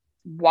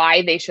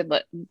why they should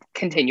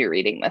continue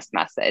reading this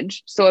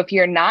message. So if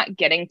you're not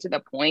getting to the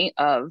point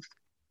of,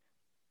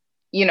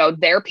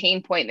 their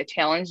pain point, the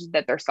challenge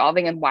that they're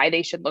solving and why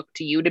they should look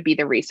to you to be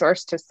the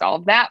resource to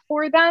solve that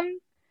for them,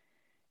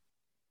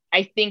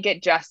 I think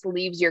it just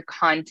leaves your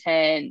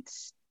content,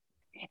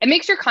 it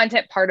makes your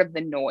content part of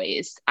the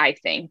noise, I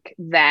think,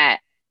 that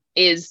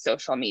is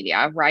social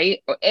media,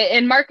 right?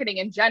 In marketing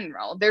in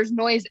general, there's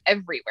noise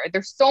everywhere.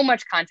 There's so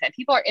much content.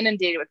 People are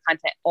inundated with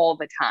content all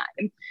the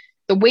time.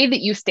 The way that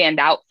you stand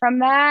out from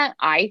that,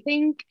 I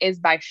think, is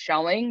by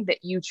showing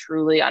that you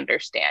truly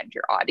understand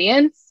your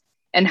audience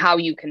and how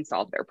you can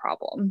solve their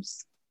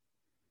problems.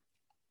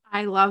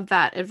 I love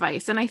that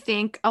advice. And I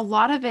think a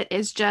lot of it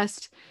is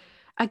just,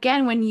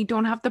 again, when you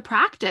don't have the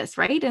practice,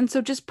 right? And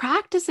so just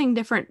practicing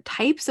different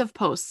types of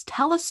posts,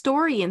 tell a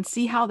story and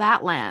see how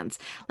that lands.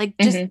 Like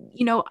just,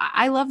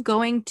 I love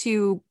going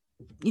to,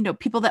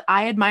 people that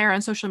I admire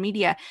on social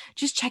media,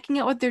 just checking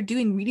out what they're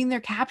doing, reading their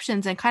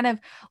captions and kind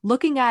of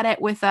looking at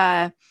it with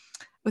an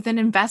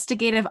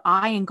investigative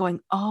eye and going,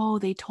 oh,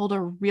 they told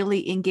a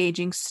really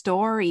engaging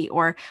story.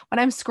 Or when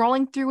I'm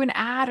scrolling through an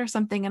ad or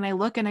something and I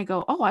look and I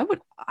go, oh,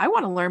 I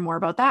want to learn more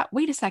about that.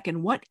 Wait a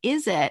second. What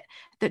is it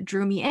that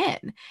drew me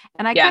in?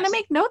 And I kind of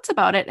make notes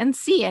about it and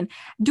see. And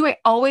do I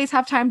always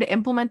have time to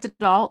implement it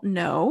all?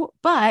 No,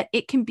 but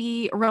it can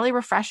be really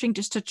refreshing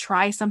just to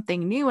try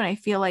something new. And I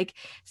feel like,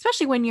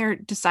 especially when you're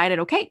decided,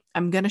 okay,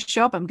 I'm going to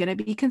show up, I'm going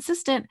to be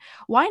consistent.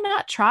 Why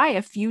not try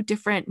a few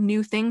different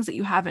new things that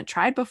you haven't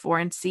tried before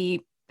and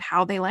see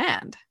how they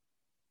land?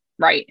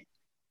 Right.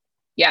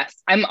 Yes.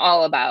 I'm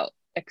all about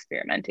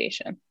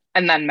experimentation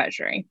and then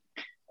measuring.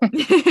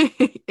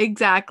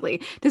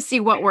 Exactly. To see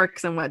what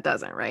works and what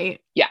doesn't, right?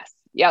 Yes.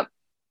 Yep.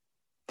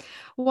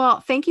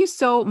 Well, thank you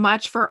so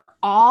much for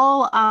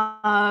all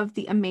of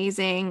the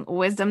amazing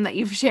wisdom that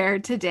you've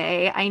shared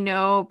today. I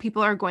know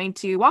people are going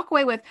to walk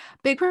away with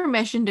big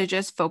permission to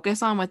just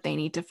focus on what they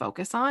need to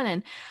focus on.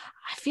 And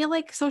I feel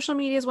like social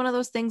media is one of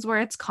those things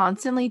where it's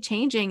constantly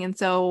changing. And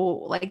so,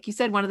 like you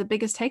said, one of the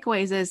biggest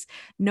takeaways is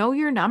know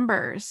your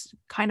numbers,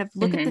 kind of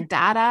look at the Hmm.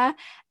 data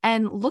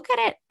and look at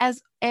it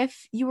as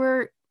if you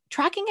were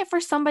tracking it for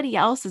somebody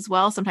else as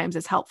well. Sometimes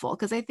it's helpful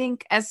because I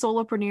think as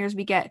solopreneurs,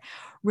 we get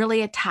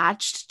really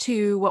attached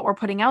to what we're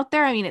putting out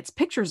there. I mean, it's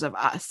pictures of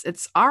us,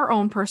 it's our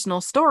own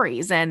personal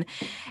stories. And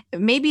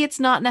maybe it's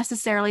not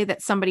necessarily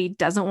that somebody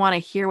doesn't want to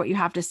hear what you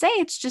have to say.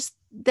 It's just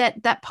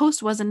that that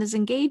post wasn't as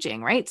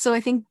engaging, right? So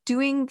I think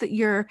doing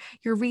your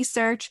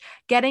research,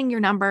 getting your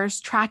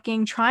numbers,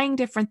 tracking, trying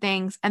different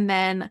things, and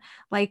then,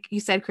 like you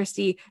said,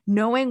 Kristi,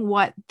 knowing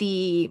what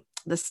the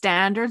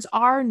standards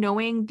are,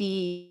 knowing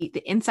the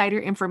insider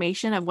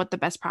information of what the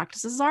best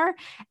practices are,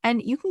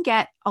 and you can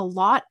get a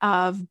lot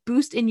of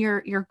boost in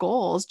your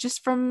goals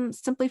just from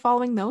simply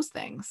following those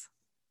things.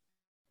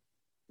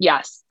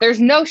 Yes, there's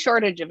no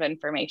shortage of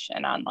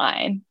information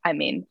online. I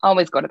mean,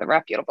 always go to the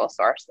reputable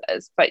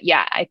sources. But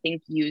yeah, I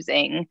think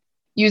using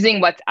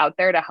what's out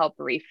there to help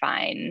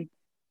refine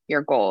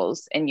your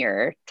goals and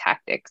your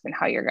tactics and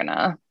how you're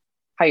gonna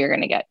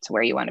get to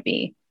where you want to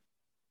be.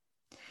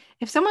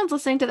 If someone's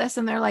listening to this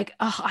and they're like,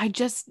 oh,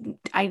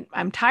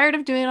 I'm tired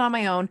of doing it on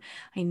my own.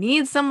 I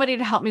need somebody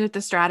to help me with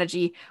the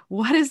strategy.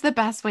 What is the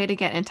best way to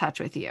get in touch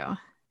with you?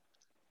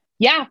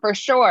 Yeah, for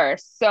sure.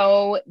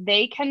 So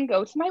they can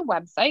go to my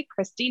website,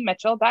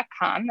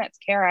 KristiMitchell.com. That's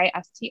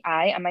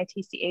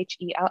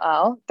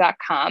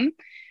KristiMitchell.com.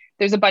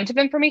 There's a bunch of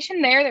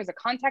information there. There's a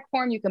contact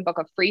form. You can book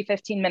a free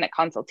 15-minute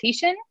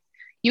consultation.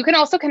 You can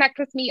also connect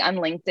with me on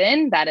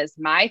LinkedIn. That is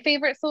my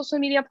favorite social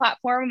media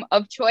platform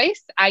of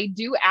choice. I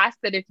do ask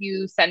that if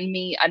you send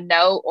me a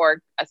note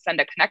or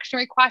send a connection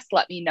request,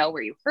 let me know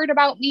where you heard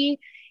about me.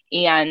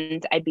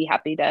 And I'd be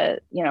happy to,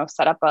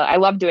 set up I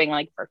love doing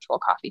like virtual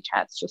coffee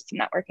chats just to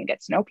network and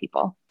get to know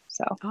people.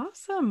 So,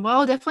 Awesome.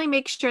 Well, definitely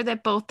make sure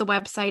that both the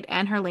website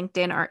and her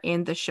LinkedIn are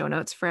in the show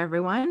notes for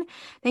everyone.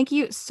 Thank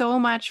you so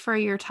much for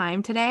your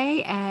time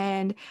today.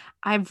 And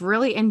I've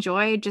really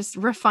enjoyed just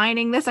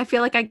refining this. I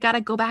feel like I got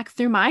to go back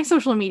through my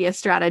social media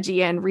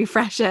strategy and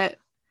refresh it.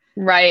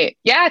 right.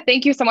 Yeah.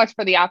 Thank you so much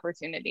for the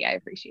opportunity. I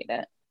appreciate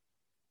it.